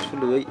फोरमायनाय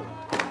सुलुयै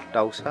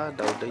दाउसा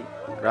दाउदै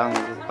रां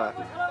रुफा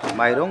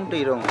माइरं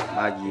दैरं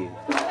मागियो।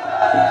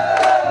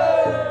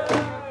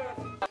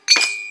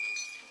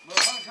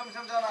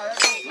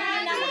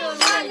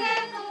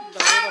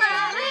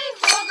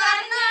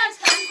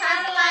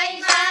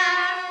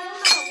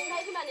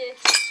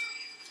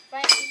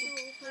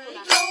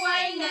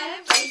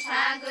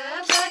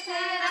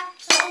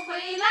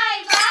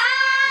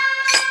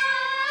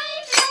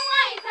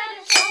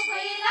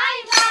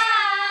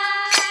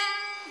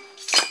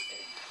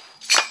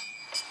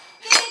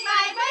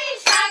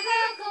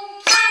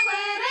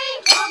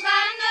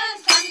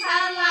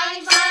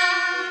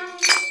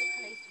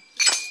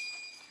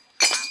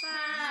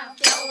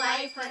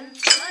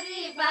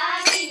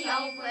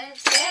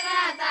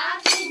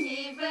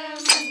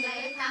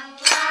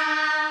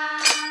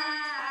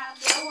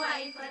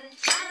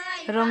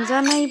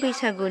 रंजानाय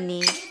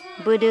बैसागुनि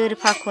बोदोर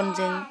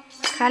फाखनजों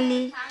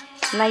खालि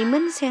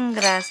लाइमोन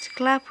सेंग्रा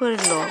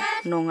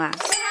सिख्लाफोरल' नङा,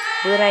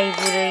 बोराय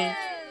बुरै,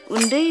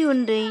 उन्दै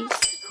उन्दै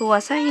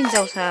हौवासा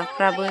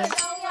हिन्जावसाफ्राबो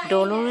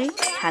दलरै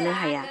थानो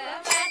हाया।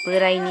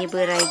 बोरायनि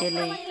बोराय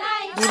दोलो,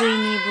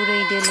 बुरैनि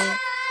बुरै दोलो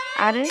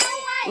आरो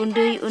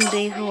उन्दै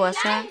उन्दै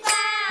हौवासा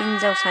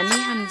हिन्जावसानि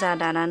हान्जा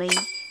दानानै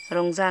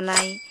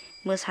रंजानाय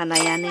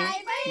मोसानायानो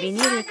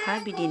बिनि रोखा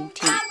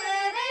बिदिन्थि।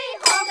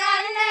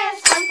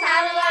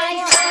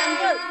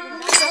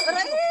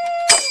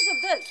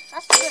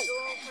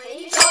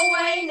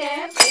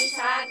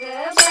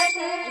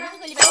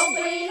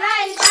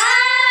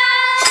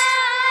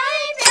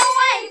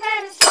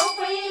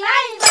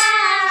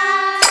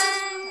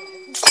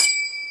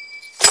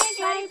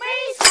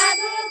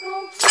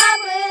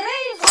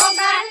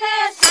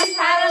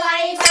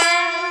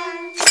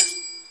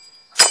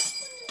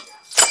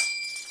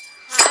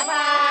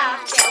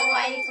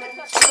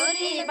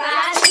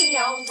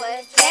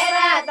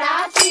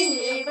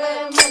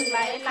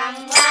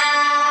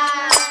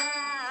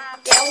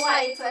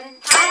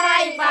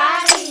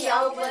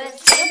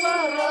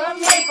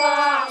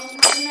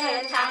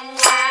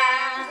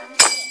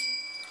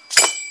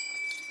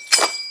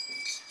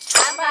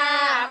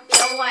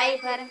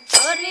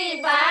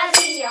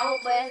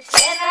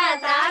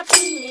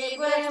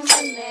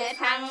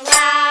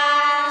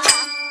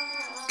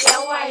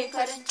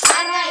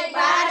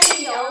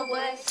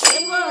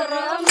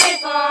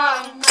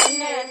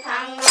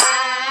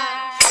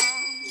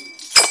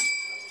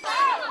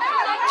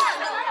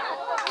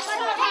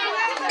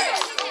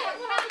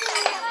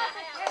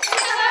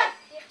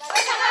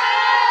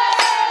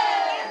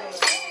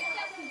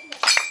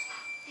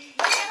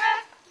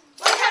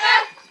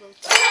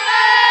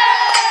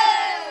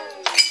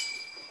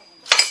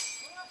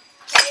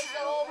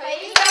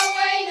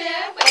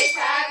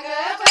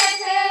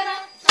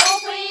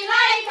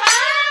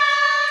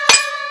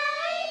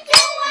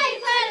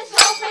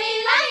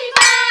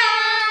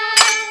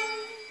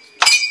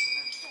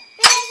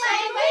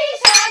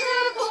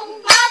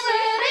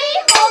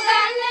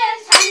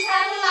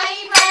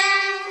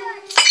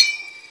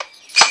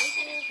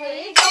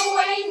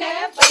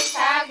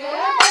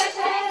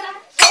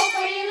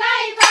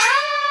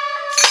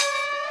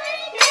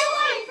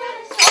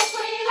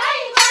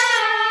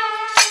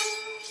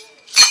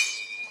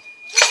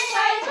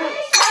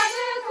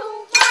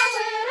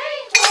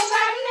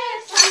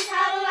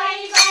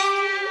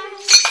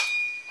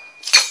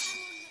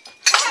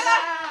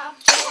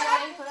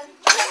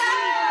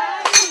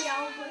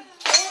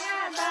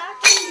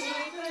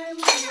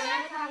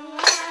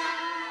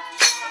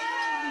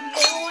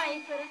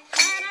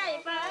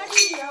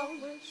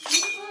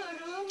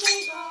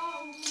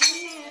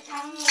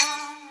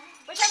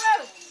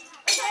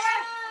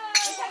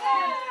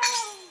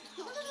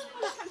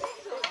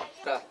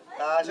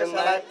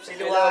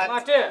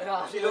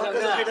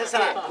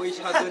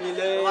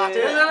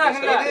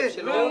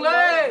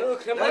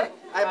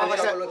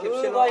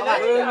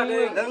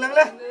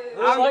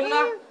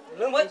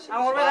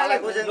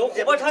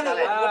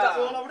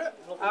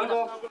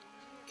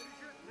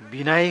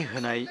 बिनाय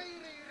होनाय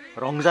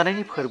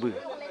रंजानायनि फोरबो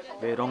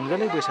बे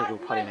रंजानाय बैसागु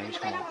फालिनाय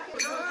समाव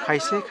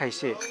खायसे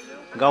खायसे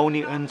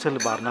गावनि ओनसोल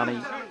बारनानै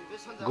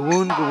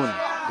गुबुन गुबुन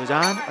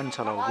गोजान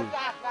ओनसोलावबो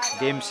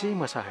देमसि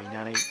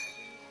मोसाहैनानै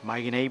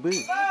मागिनायबो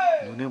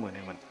नुनो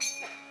मोनोमोन।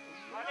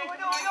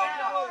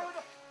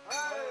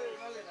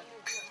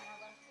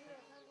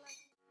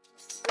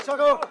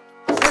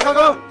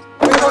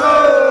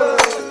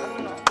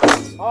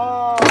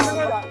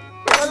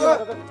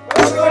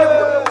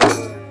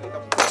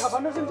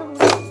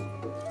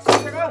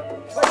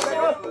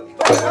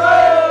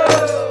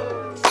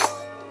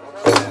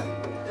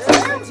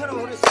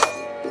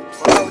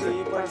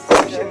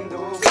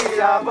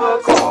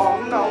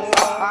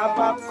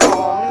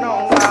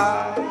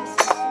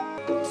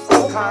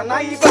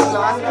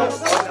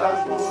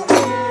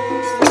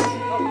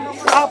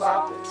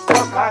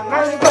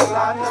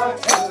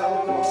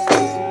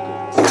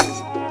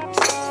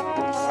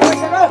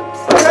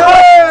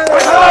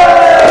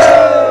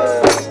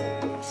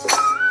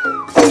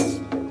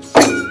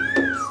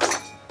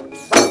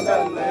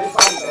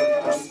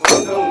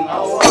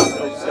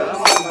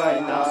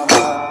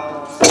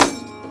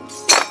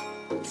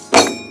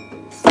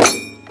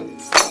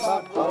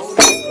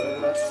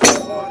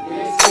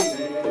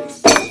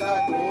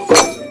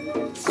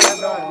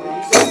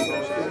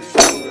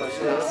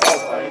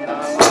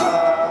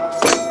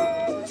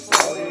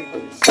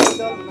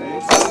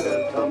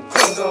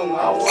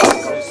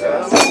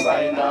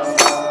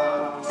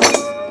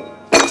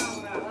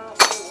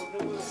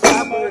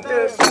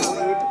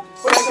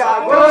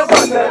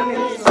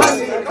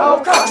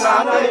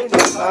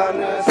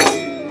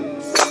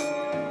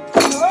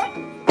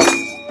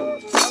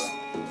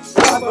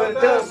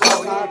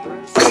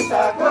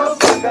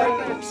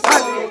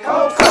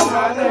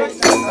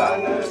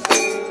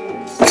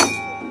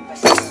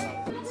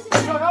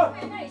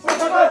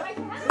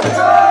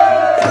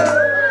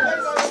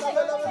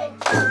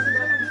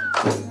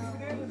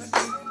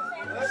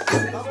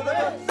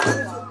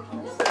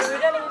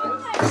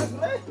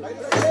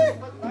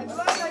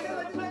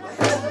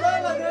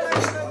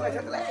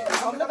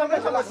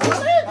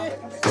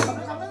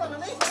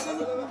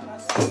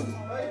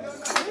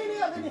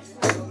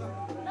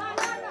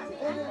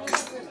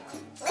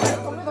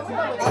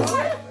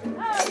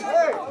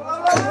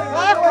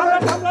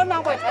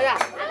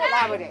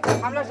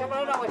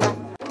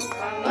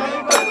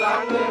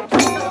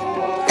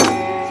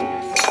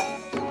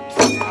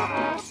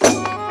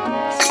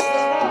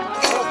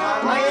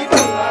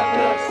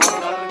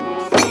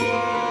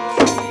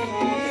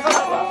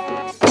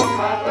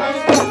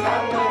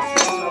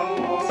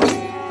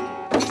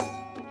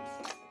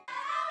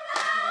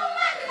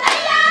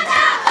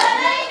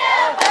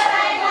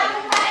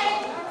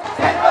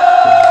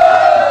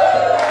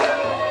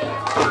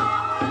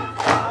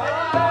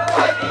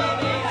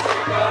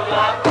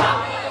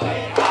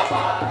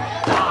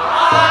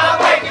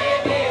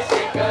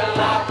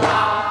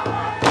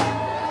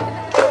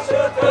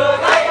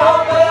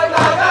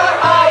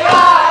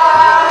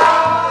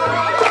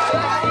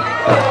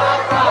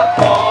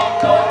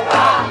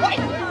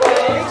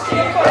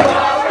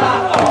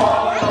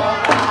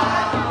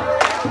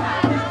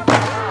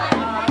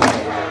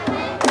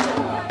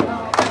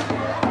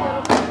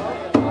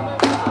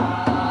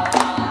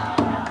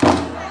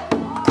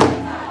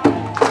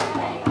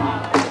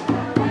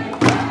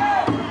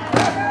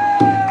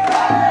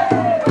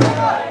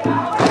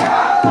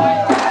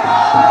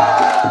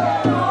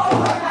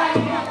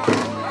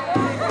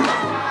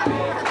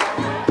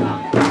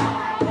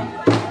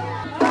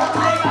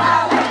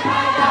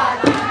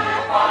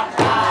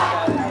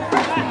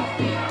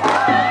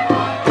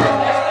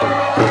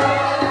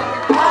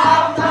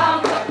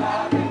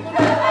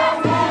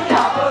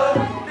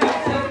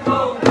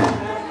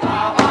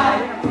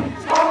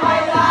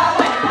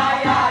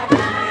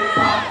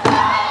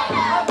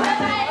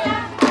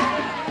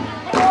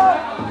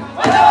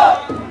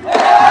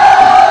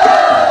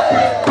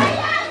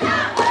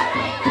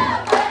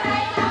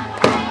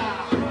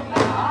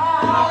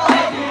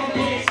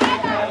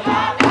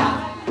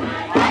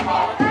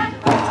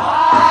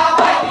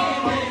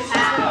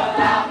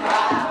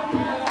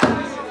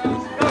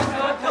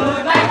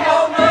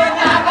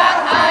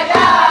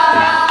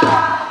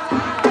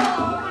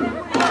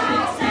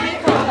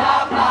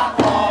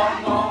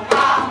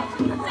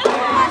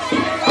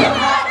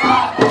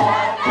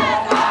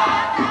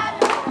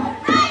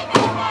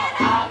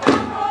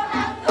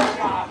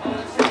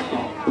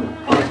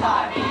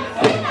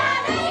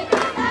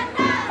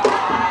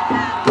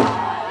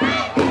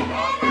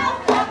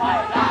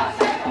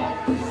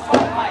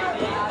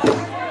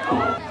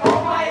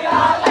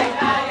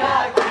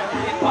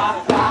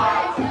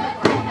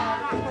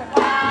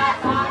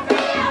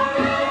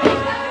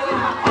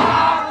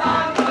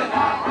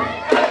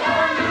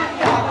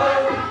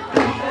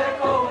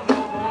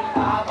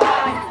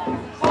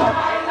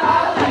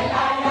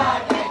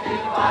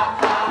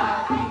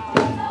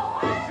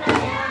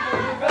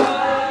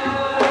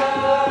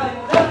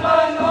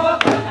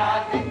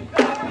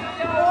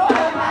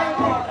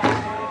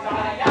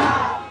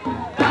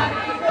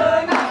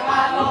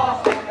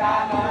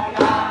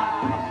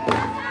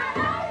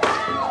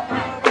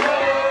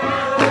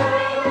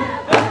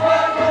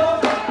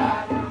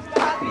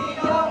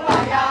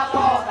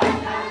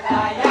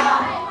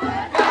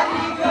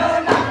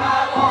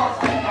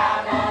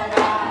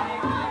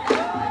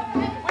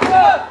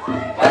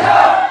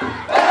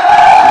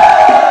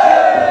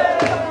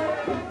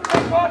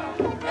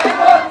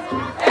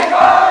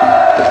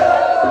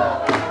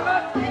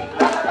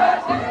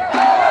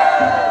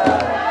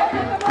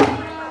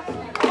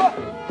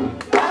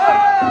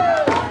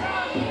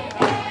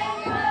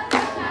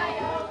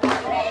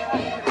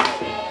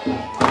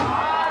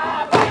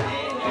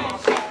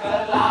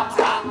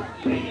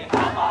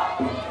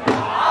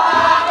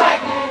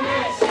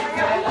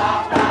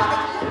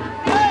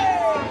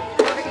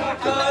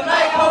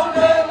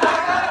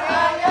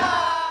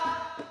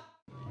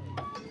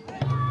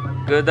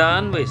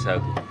 गोदान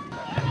बैसागु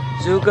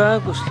जुगा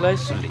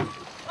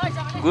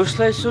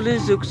गुस्लायसुलि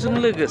जुगजों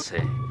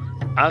लोगोसे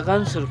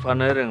आगान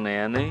सुरफानो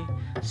रोंनायानो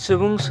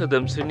सुबुं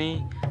सोदोमस्रिनि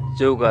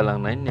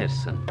जौगालांनाय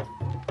नेरसोन।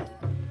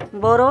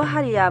 बर'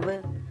 हारियाबो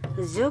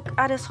जुग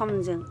आरो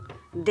समजों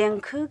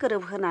देंखो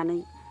गोरोबहोनानै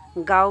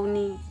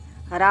गावनि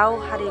राव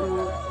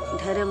हारिमु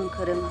धोरोम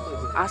खोरोम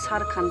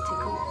आसार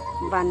खान्थिखौ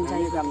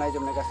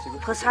बानजायबोदों।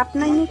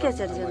 फोसाबनायनि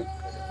गेजेरजों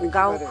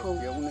गावखौ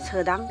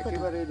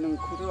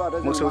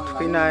सोदांबोदों। मोसौ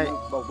थुखैनाय,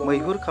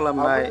 मैहुर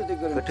खालामनाय,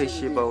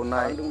 गोथैसि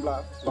बावनाय,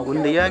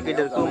 उन्दैया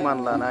गेदेरखौ मान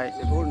लानाय,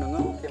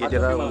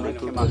 गेदेरा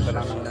उन्दैखौ बोर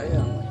सारस्रिनाय,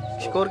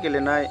 खिखर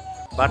गेलेनाय,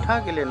 बाथा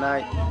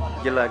गेलेनाय,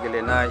 गिला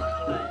गेलेनाय,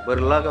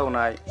 बोरला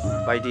गावनाय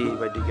बायदि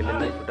बायदि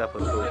गेलेनाय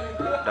हुदाफोरखौ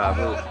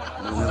दाबो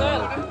नुनो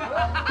मोनो।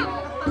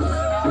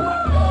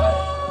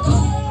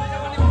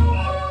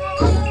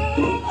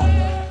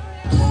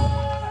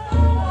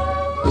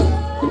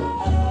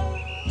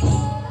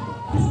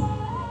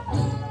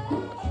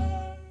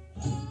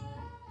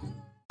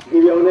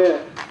 गिबियावनो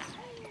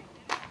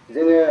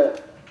जोङो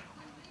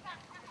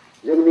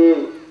जोंनि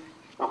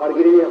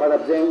आफादगिरिनि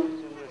हेफाजाबजों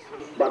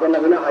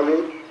बाबेनलांनो हायो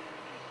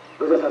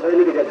गोजौ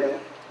थासारिनि गेजेरजों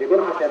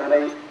बेखौनो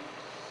हास्थायनानै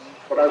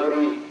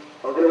उदालगुरि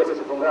बेजों लोगोसे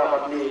सुबुंग्रा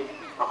आफादनि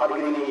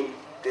आफादगिरिनि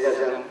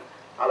गेजेरजों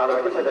आलादा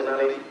बाथि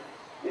साजायनानै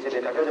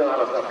इसोरनि खाथियाव जों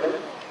आर'ज गाबगोन।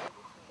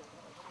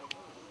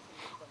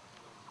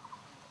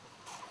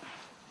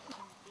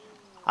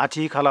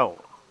 आथिखालाव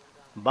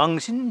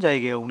बांसिन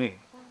जायगायावनो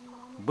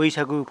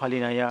बैसागु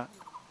फालिनाया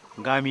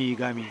गामि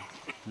गामि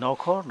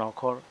नखर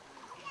नखर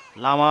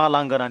लामा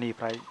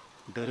लांगोनानिफ्राय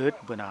दोरोद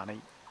बोनानै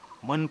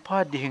मोनफा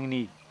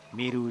दिहिंनि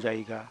मिरु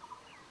जायगा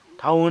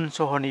टाउन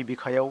सहरनि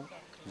बिखायाव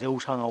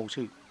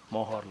जौसाङावसो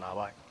महर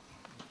लाबाय।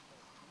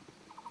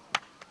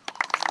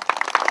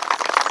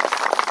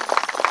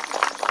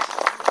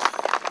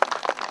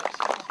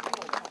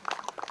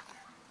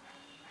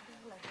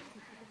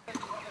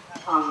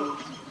 आं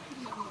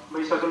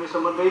बैसागुनि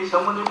सोमोन्दै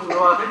एसेबांमानि बुंनो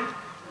हायाखै।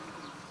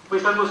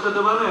 बैसागु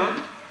सोदोबानो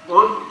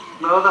बहुद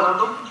माबा जानानै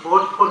दं,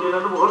 बहुद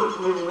पन्डितानो बहुद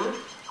रोखोमनि बुङो।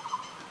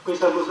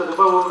 बैसागु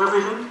सोदोबा बबेनिफ्राय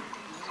फैदों,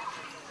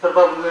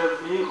 सोरबा बुङो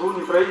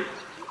बिहुनिफ्राय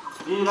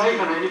बिनाय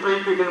होनायनिफ्राय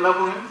फैदों होनना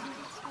बुङो,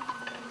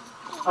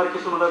 आरो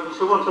किसुमाना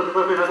बिसु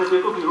अनसलनिफ्राय फैनानै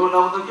बेखौ बिहु होनना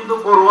बुंदों। खिन्थु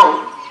बर'आव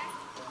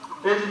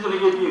बे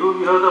जिथुनाखि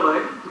बिहुआ जाबाय,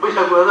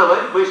 बैसागुआ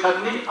जाबाय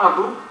बैसागनि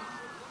आगु,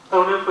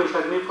 थारमाने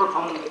बैसागनि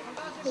प्रथम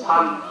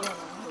सान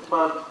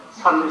बा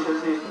साननैसो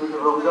जिथुनाखि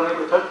रंजानाय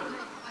बोथोर,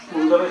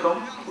 रंजानाय सम,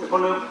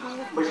 बेखौनो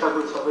बैसागु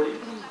हिसाबै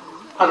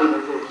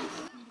फालिनाय जायो।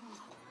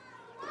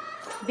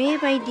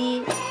 बेबायदि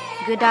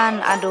गोदान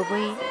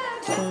आदबै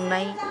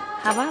खुंनाय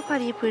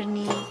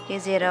हाबाफारिफोरनि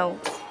गेजेराव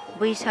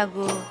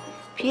बैसागु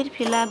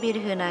फिरफिला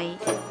बिरहोनाय,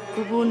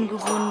 गुबुन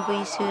गुबुन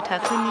बैसो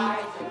थाखोनि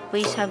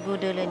बैसागु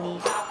दोलोनि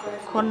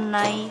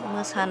खननाय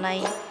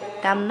मोसानाय,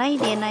 दामनाय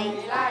देनाय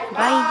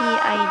बायदि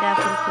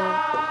आयदाफोरखौ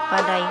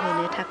बादाय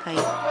होनो थाखाय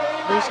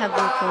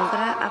बैसागु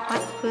खुंग्रा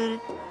आफादफोर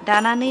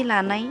दानानै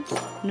लानाय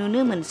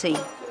नुनो मोनसै।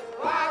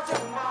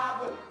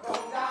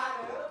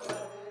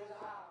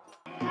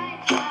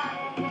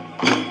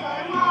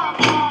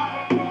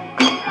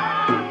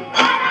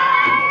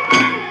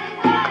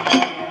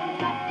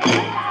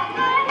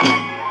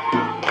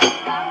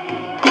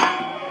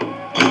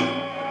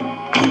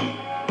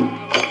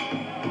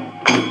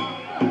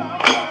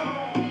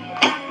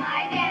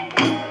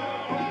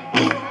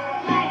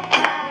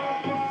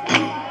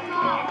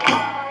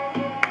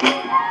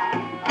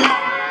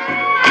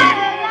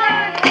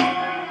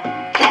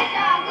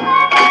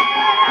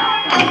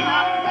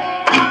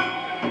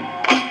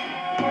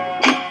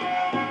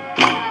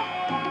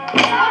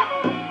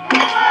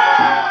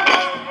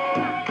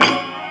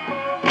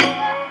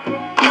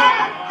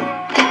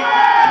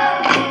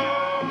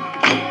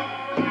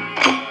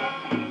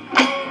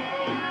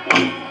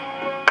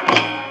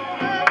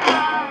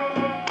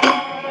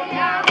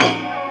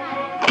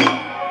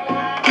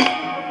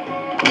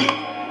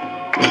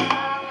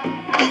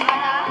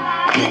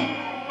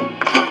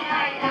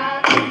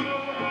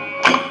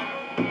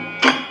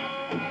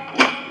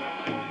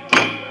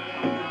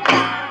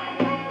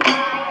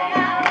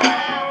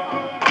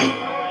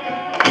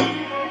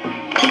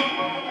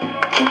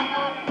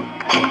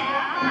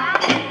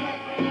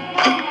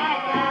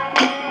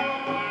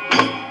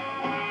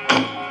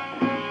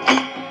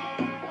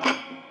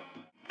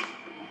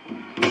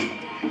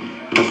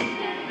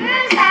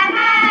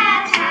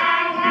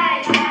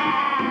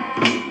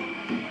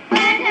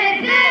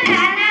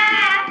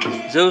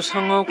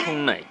 जौसाङाव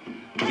खुंनाय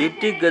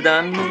बिब्दि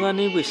गोदान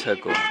मुगानि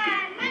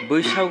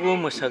बैसागु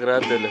मोसाग्रा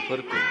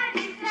दोलोफोरखौ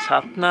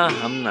साबना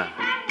हामना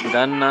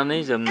गाननानै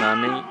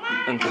जोमनानै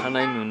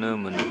ओंखारनाय नुनो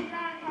मोनो।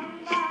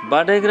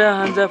 बादायग्रा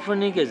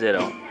हान्जाफोरनि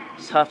गेजेराव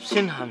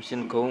साबसिन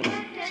हामसिनखौ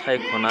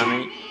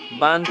सायख'नानै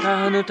बान्था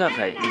होनो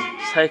थाखाय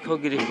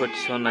सायख'गिरिफोर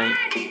थिसननाय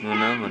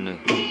नुनो मोनो।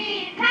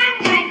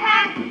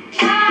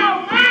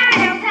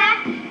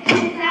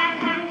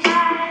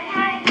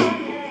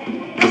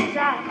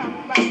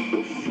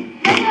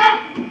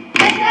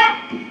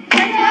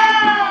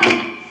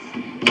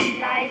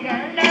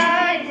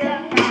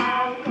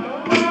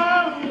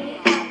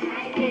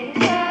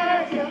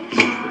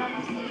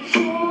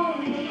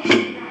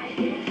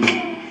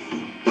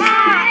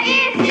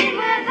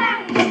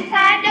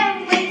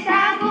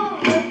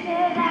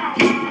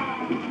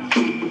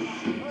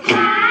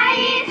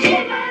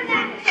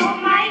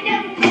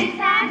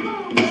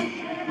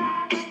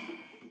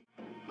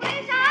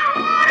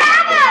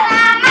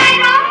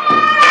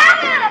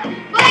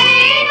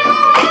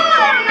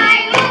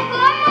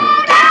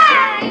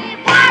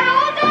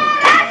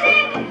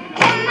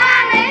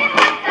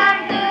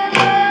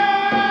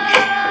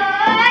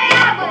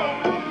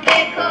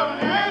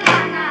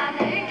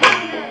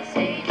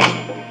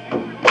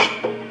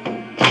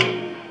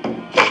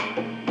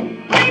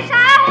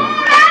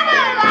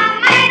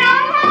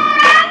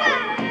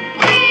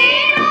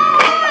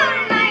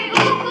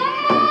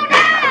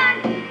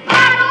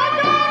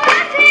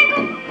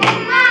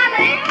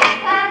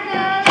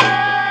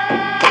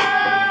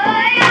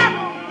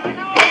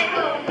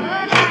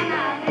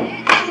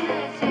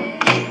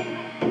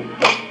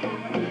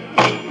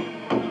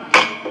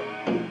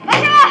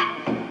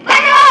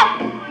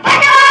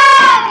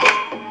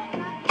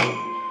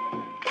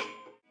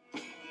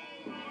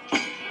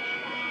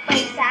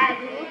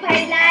 Bwisagu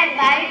failan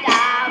bai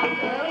dao,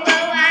 khương bơ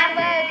a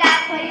bơ cam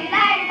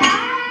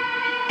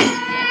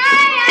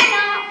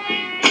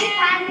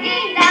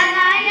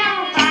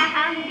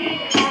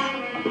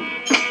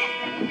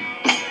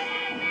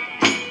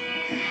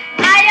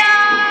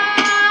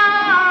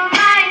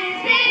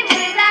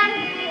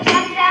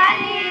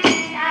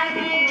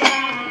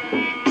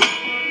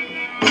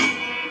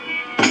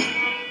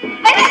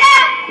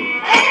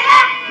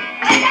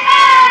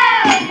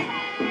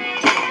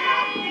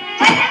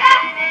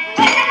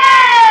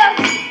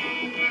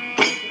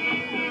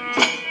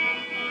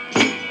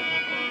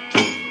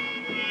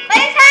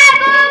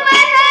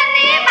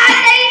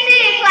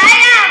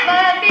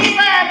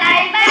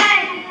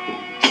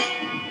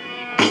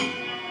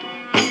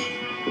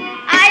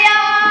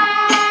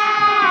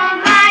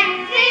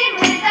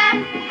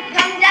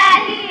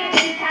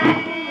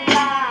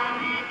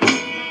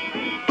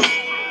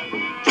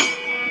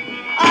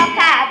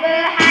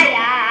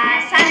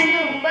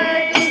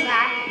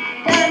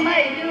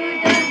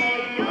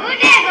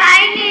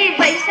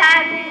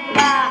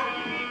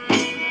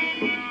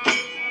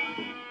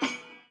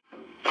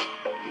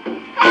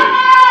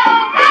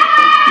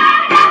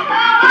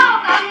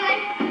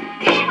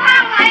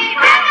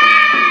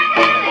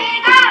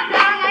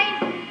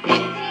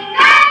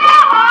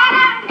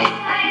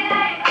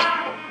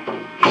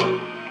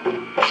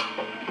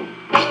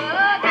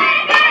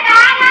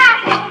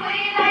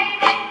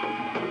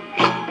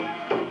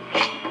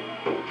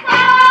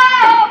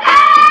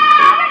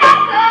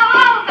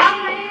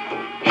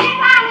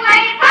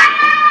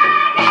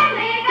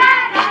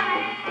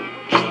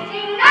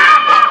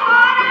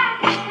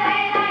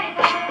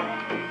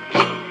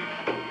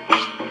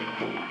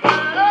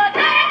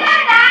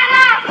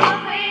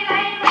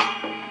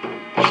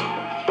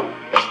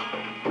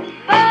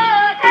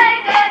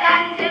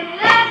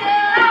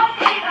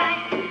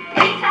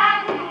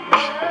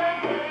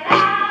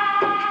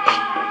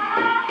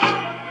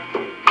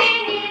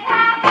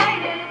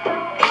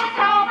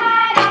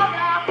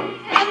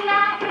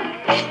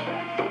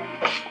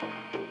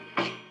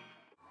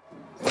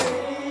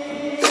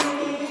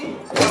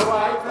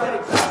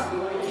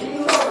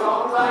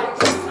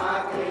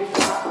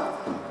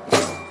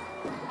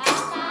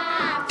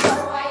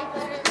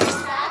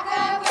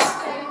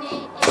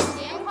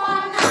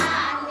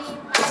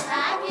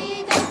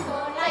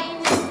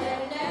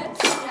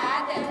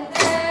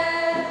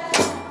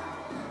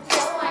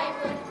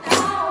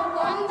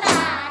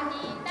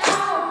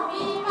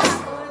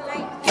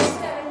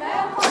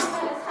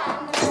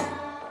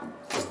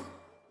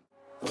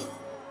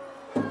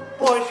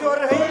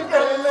बोसोरै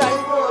देलाय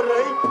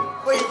बोरै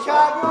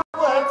बैसागु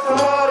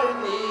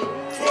बोथोरनि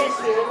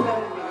एसे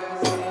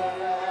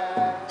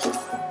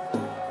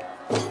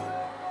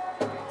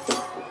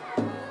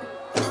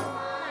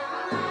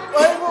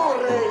ओइ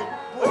बोरै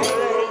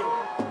बोरै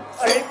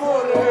ओइ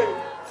बोरै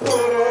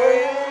बोरै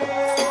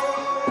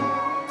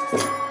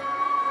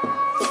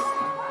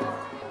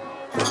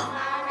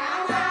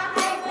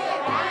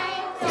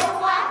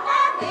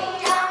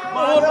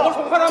뭘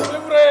손가락 왜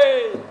그래?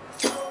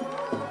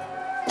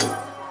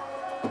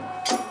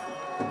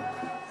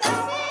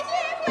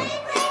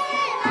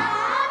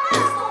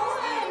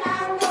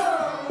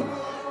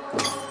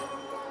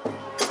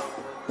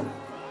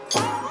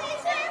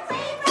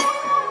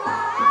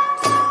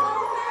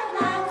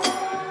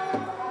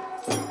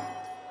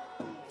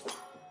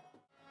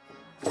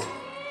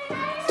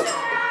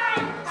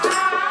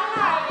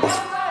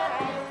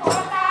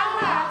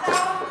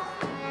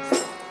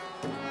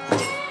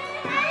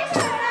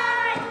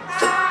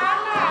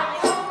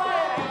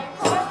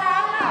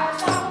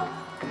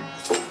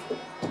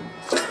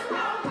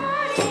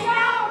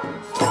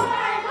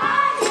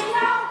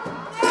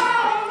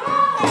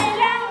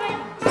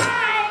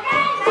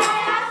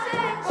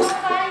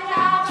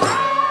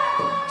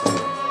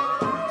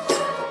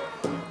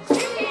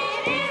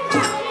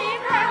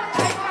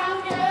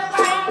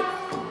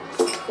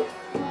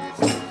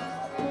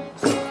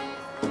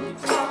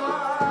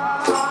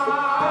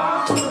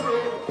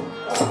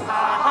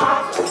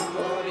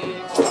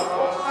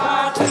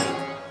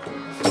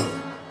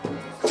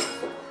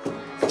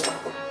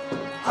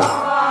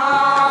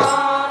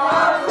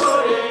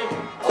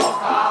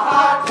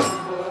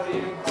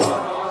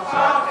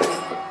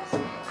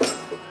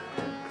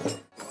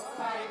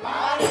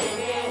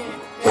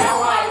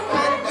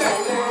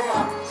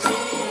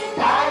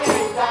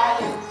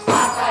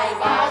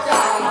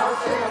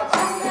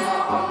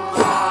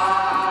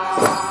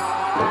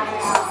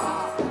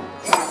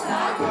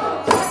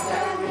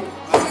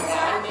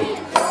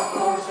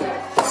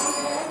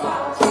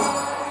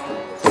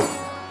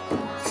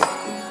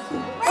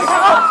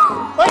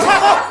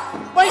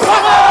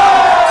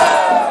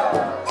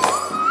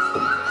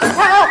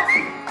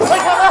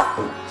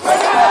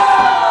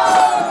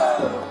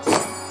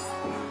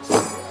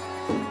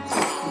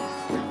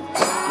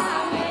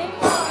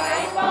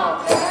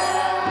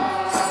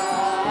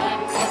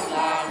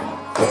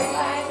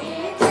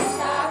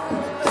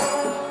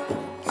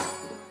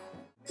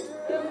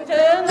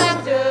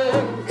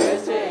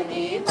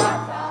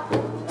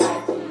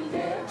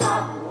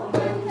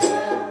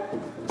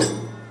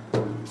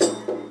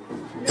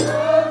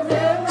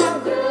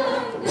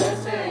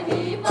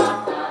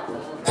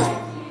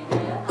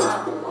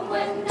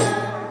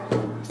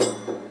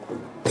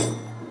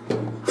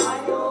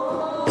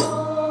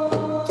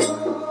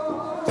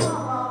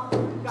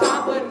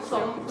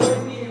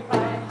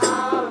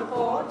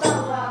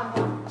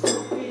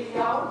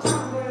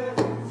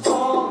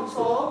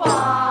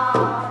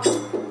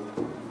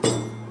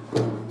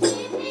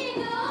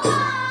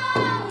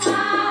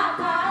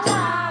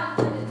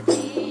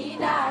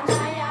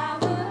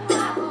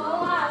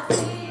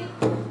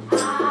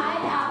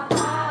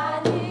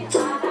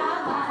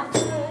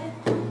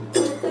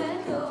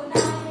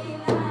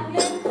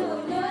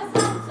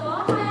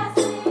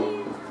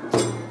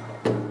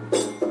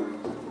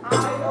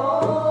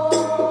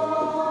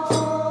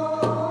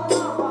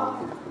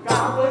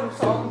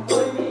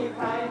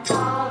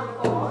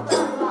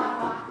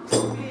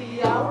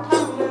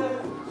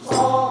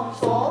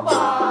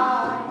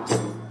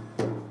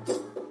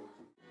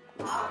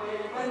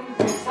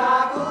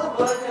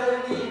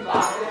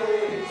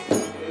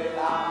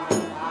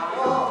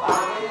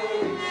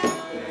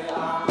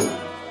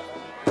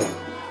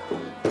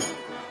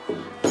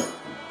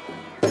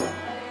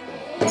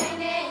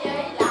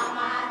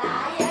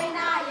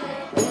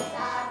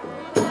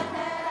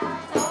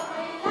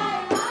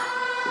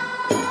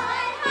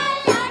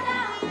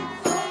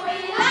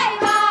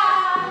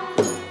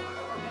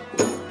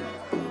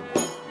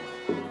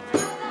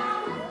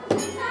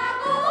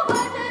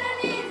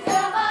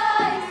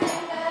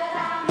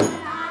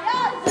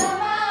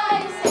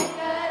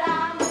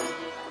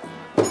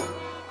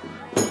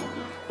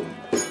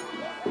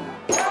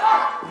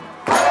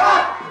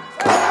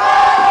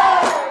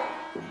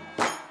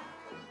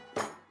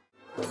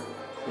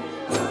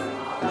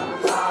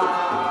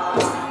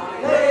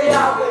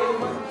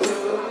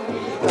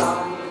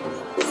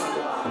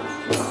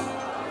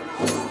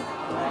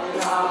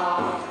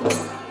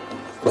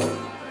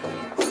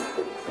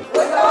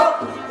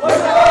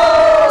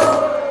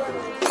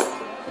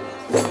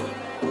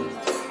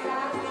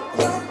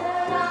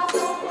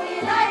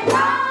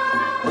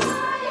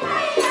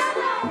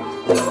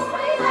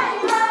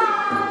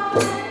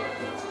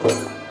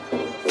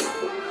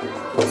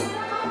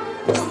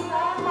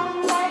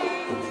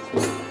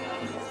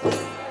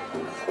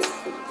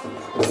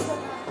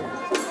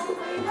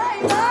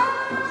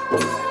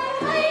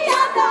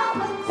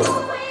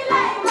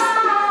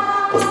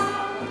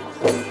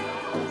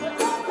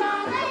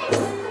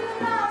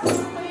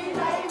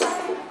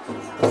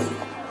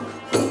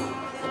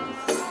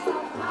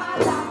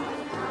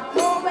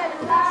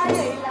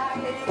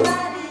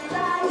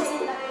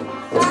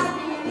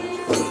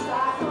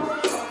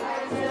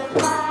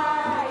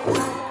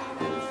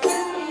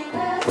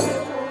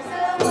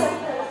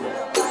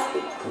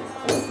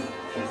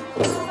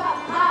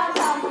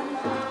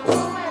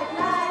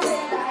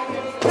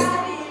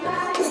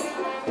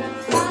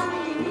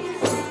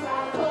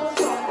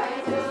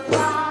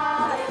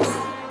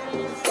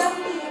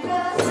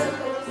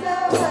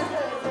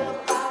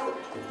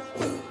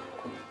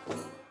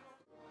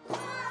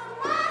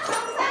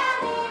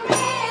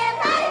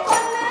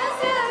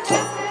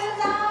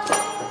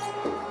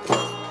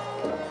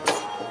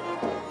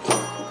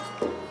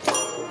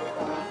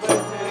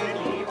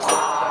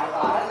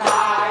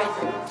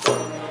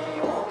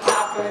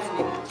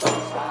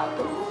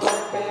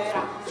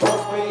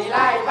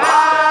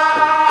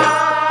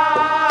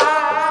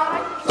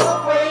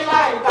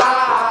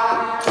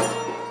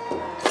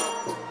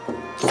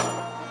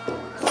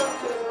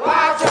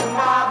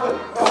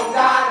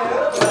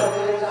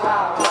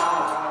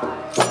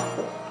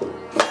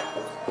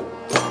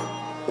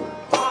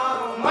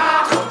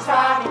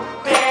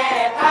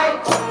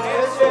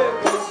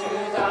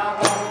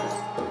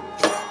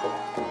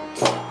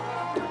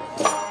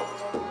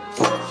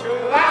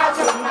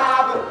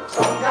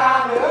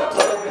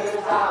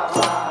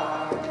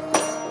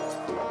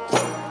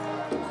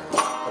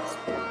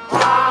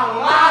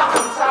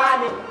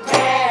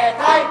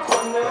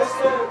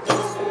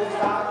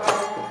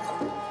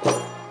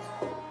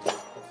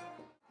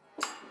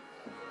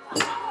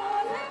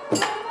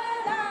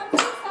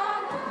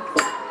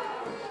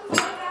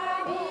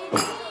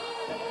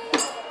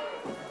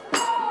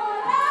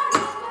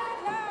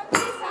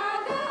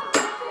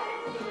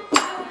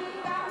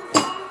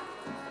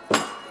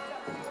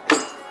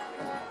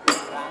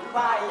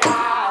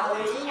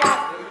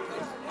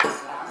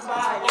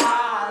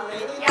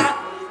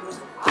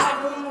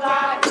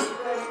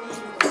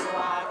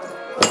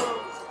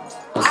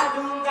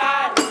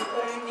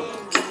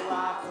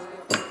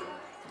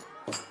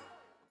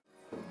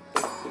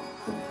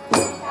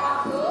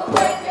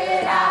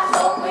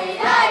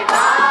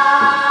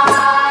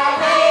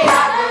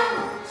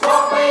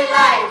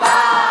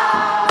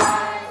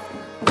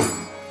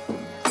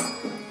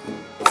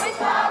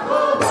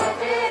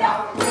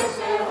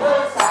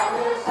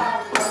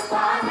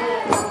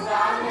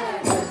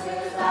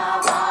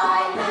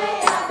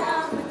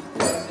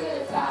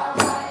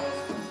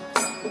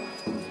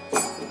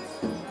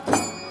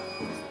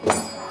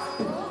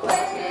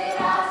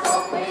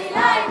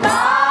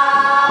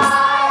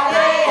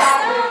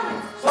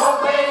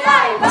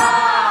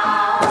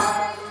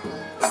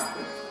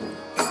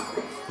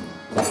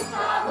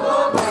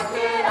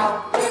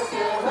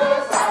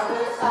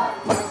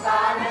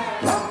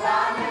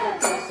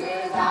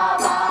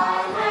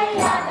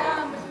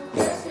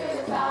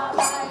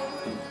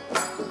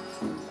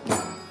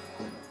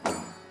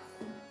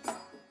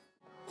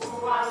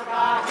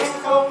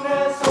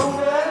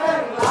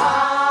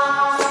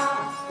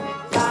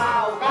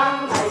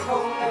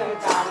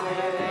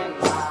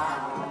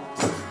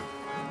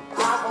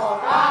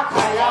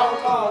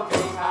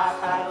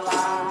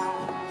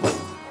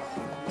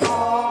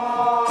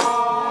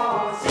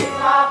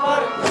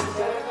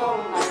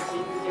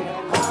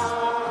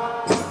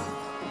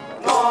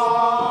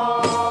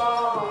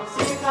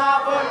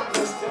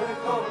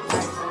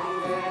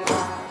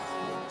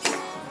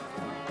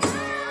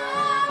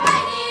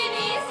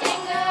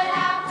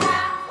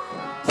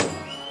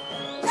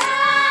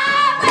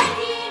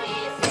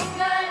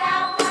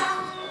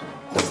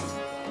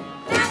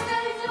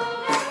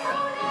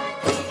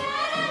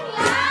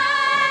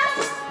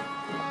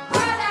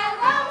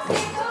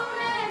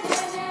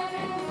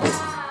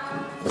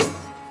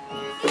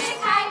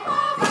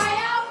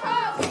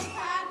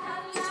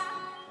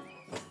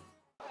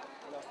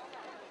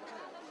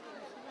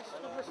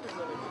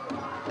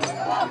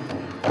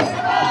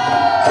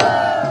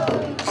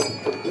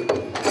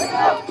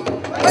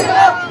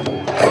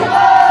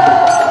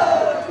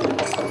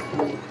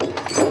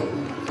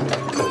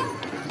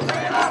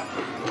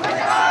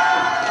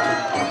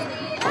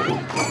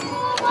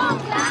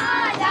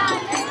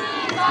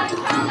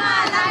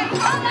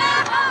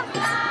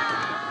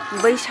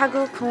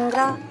 बैसागु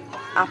खुंग्रा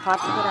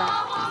आफादफोरा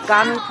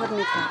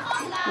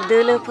गामिफोरनिफ्राय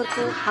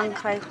दोलोफोरखौ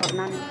हांख्राय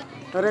हरनानै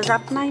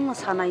रोजाबनाय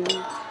मोसानायनि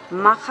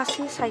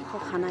माखासे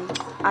सायख'खानाय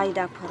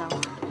आयदाफोराव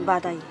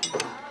बादायो।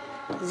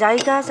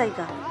 जायगा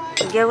जायगा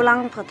गेवलां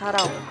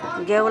फोथाराव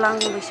गेवलां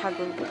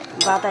बैसागु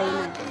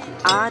बादायनाय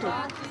आरो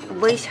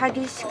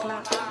बैसागी सिख्ला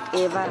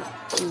एबा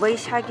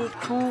बैसागी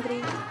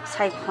खुंग्रि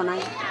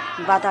सायख'नाय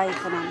बादाय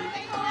होनानै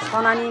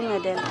सनानि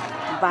मेडेल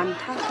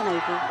बान्था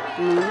होनायबो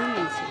नुनो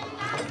मोनसै।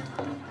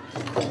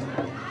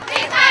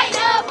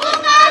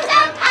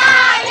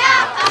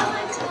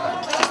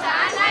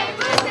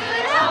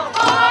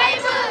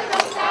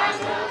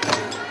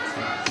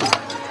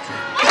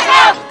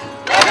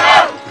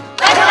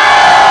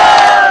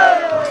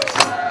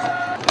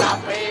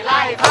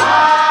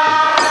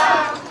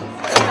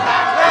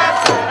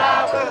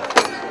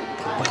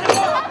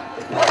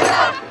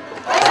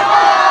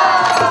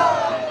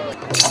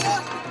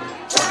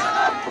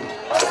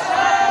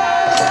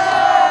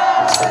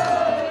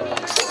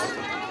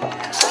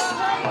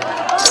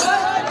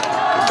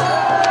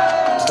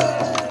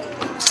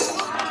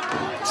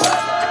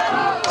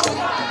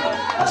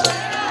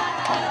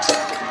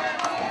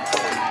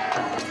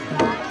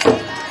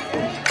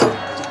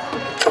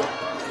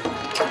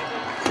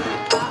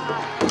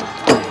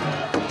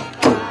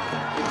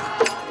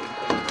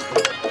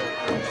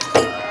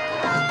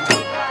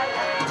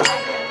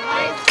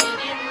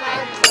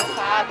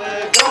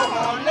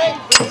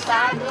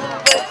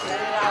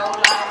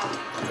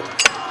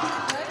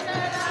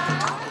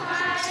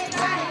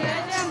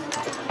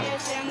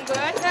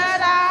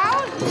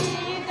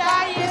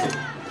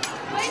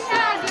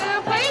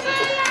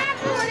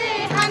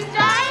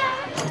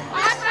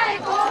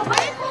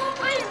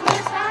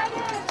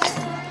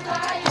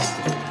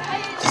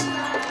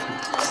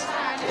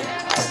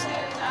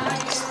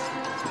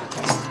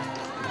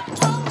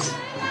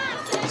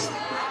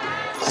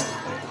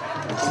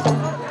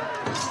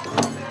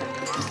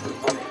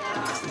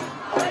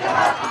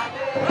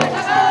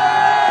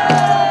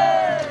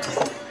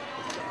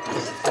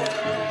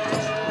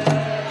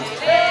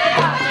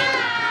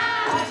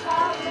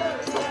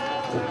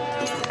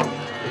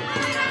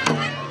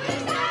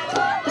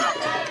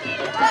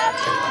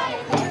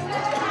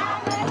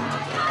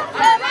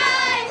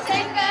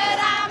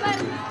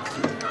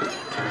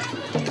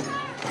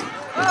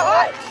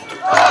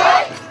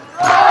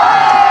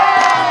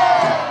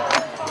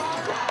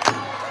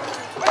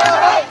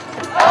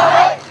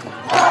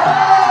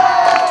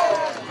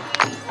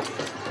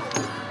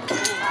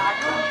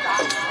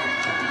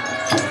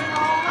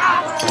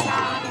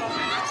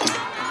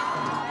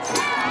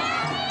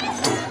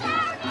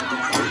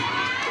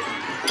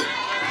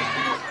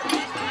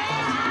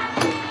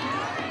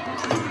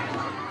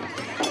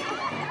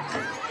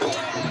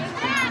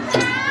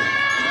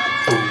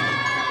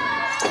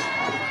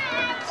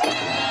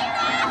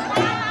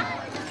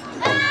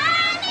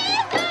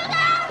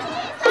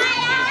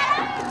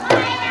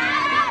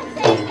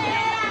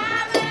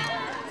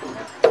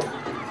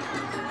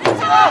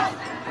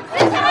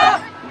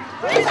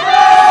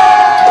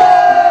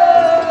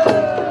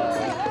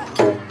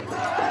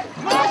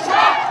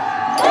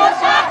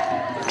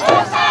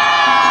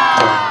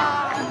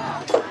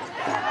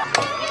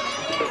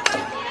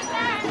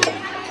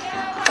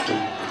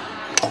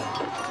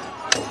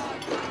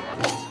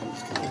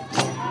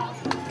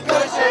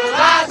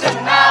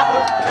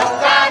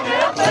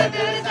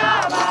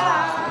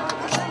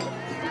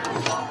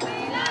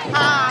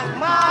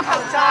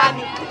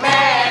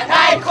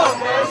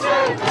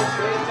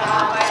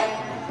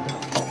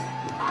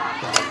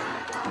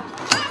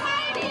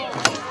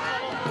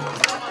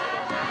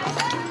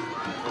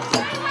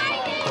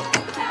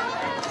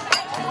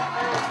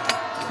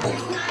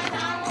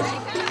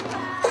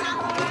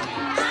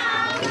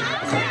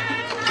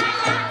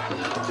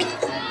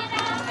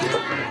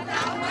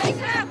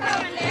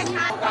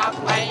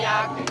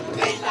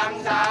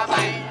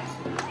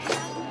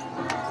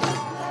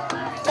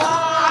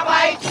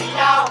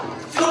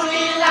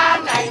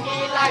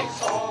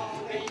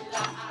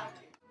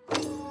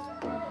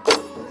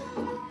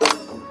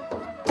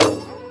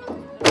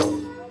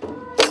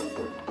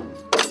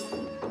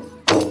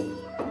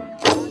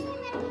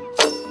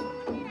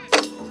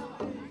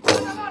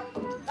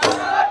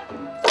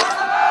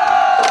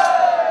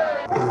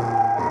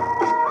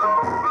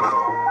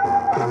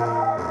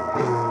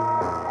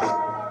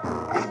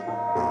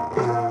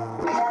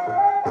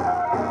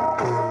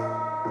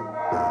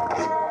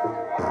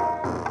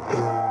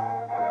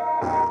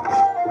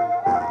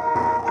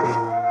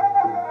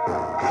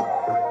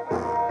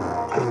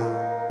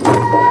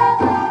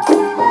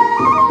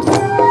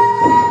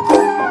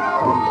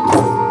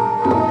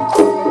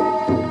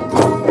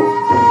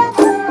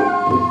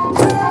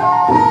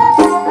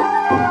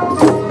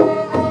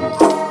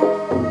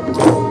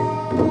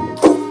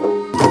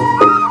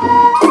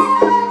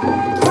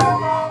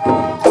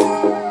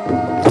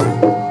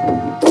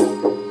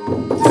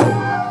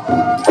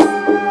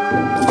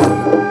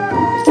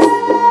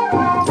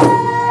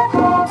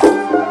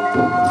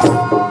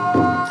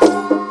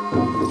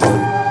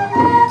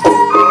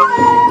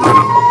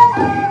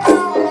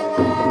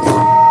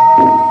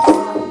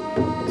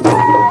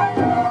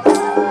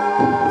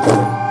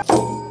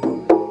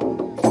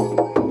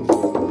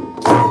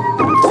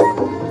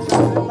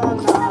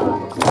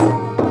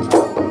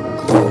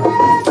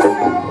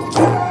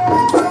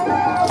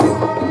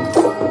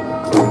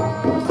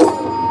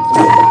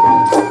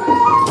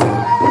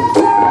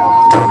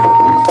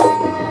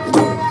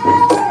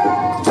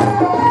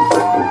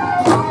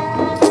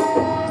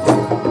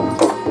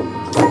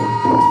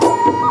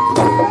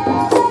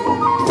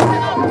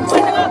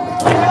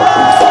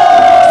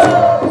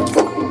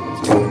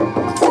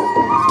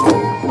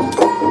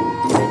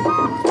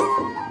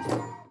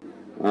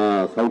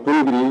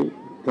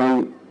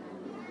 बिफां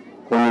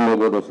खौलोंबाइ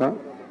बड'सा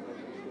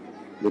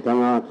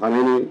बिथाङा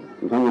थारैनो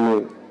नोंथांमोननो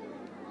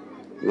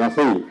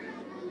गासै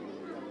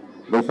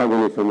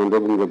बैसागुनि सोमोन्दै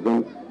बुंजोबदों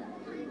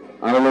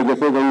आरो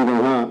लोगोसे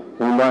जोंहा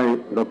फंबाय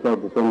डक्टर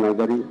भुपेन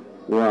नार्जारि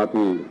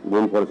गुवाहाटी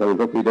बुहुम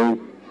फरायसालिनिफ्राय फैदों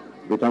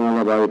बिथाङा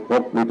जाबाय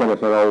फक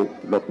लिटारेचाराव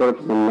डक्टरेट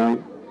मोननाय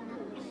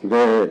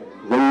जे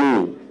जोंनि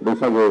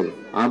बैसागु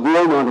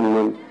आगोलाव मा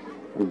दंमोन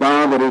दा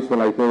बोरै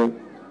सोलायखो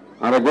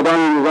आरो गोदान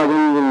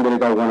मुगाजों जों बोरै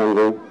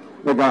दावगानांगौ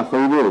बे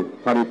गासैबो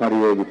फारि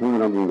फारियै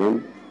बिथांमोना बुंगोन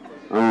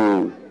आं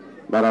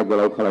बारा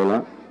गोलाव खालायला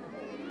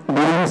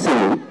बेनोसै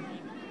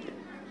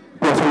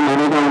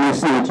फसंनानै गावनि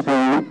सिनायथिखौ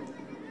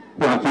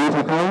लाखिनो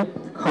थाखाय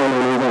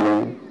खावलायनाय जादों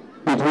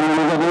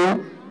बिथांमोना जादों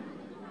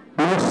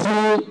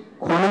मुस्रि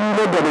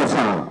खौलोंबाइ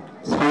बड'सा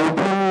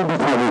सावथुन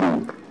दिथागिरि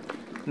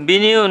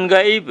बिनि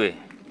अनगायैबो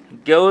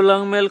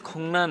गेवलां मेल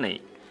खुंनानै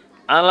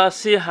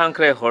आलासि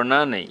हांख्राय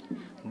हरनानै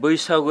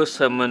बैसागु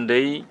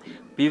सोमोन्दै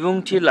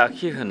बिबुंथि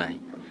लाखिहोनाय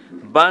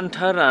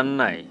बान्था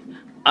राननाय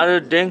आरो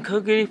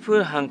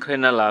देंखोगिरिफोर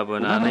हांख्रायना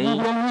लाबोनानै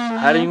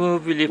हारिमु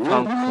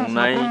बिलिफां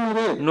खुंनाय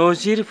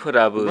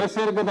नजिरफोराबो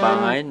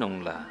बाङाय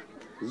नंला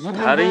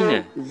थारैनो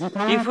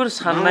बेफोर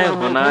साननाय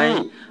हनाय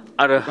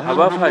आरो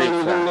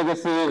हाबाफारिफ्रा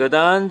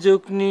गोदान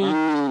जुगनि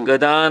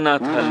गोदान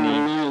आथालनि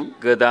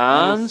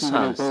गोदान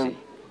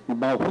सानस्रि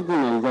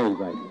बावहरग्रोनाय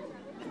जाहैबाय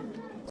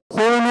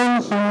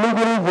चेयारमेन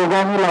सिमलिगुरि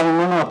गोगानि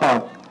लाइमोन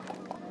आफाद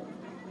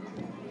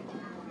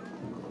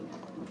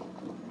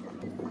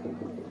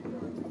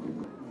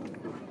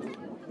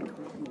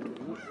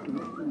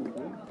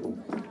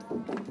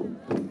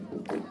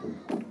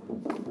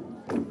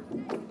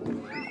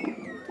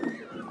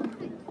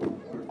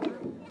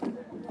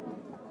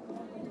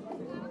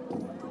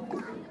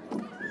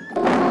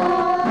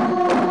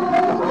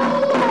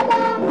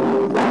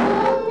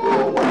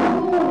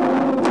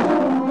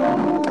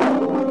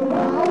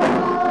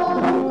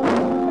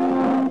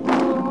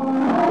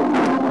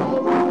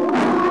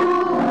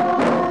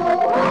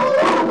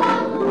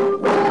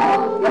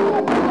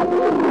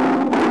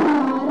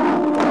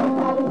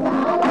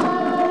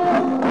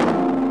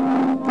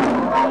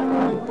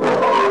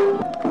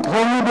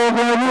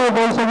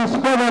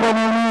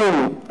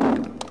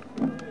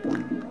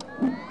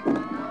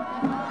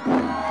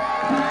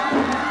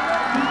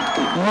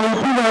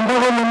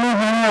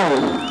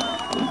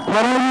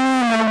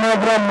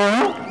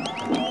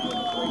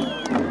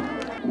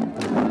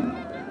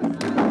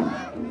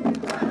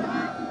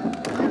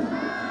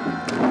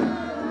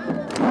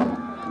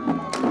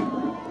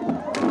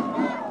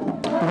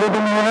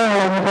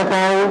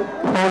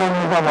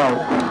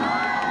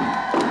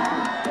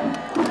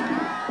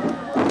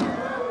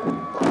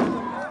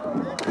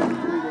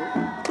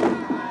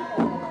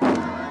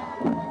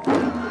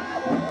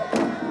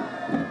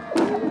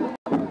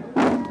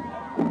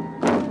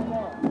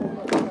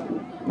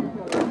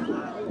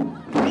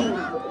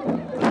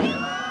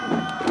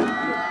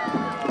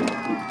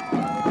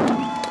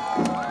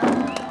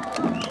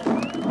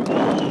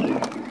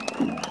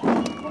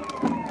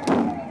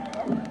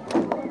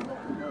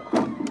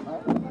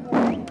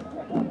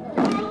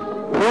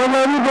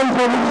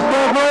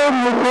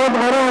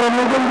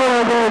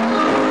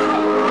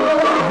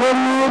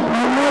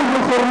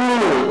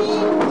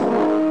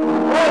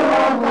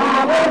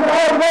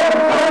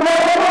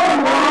Hey,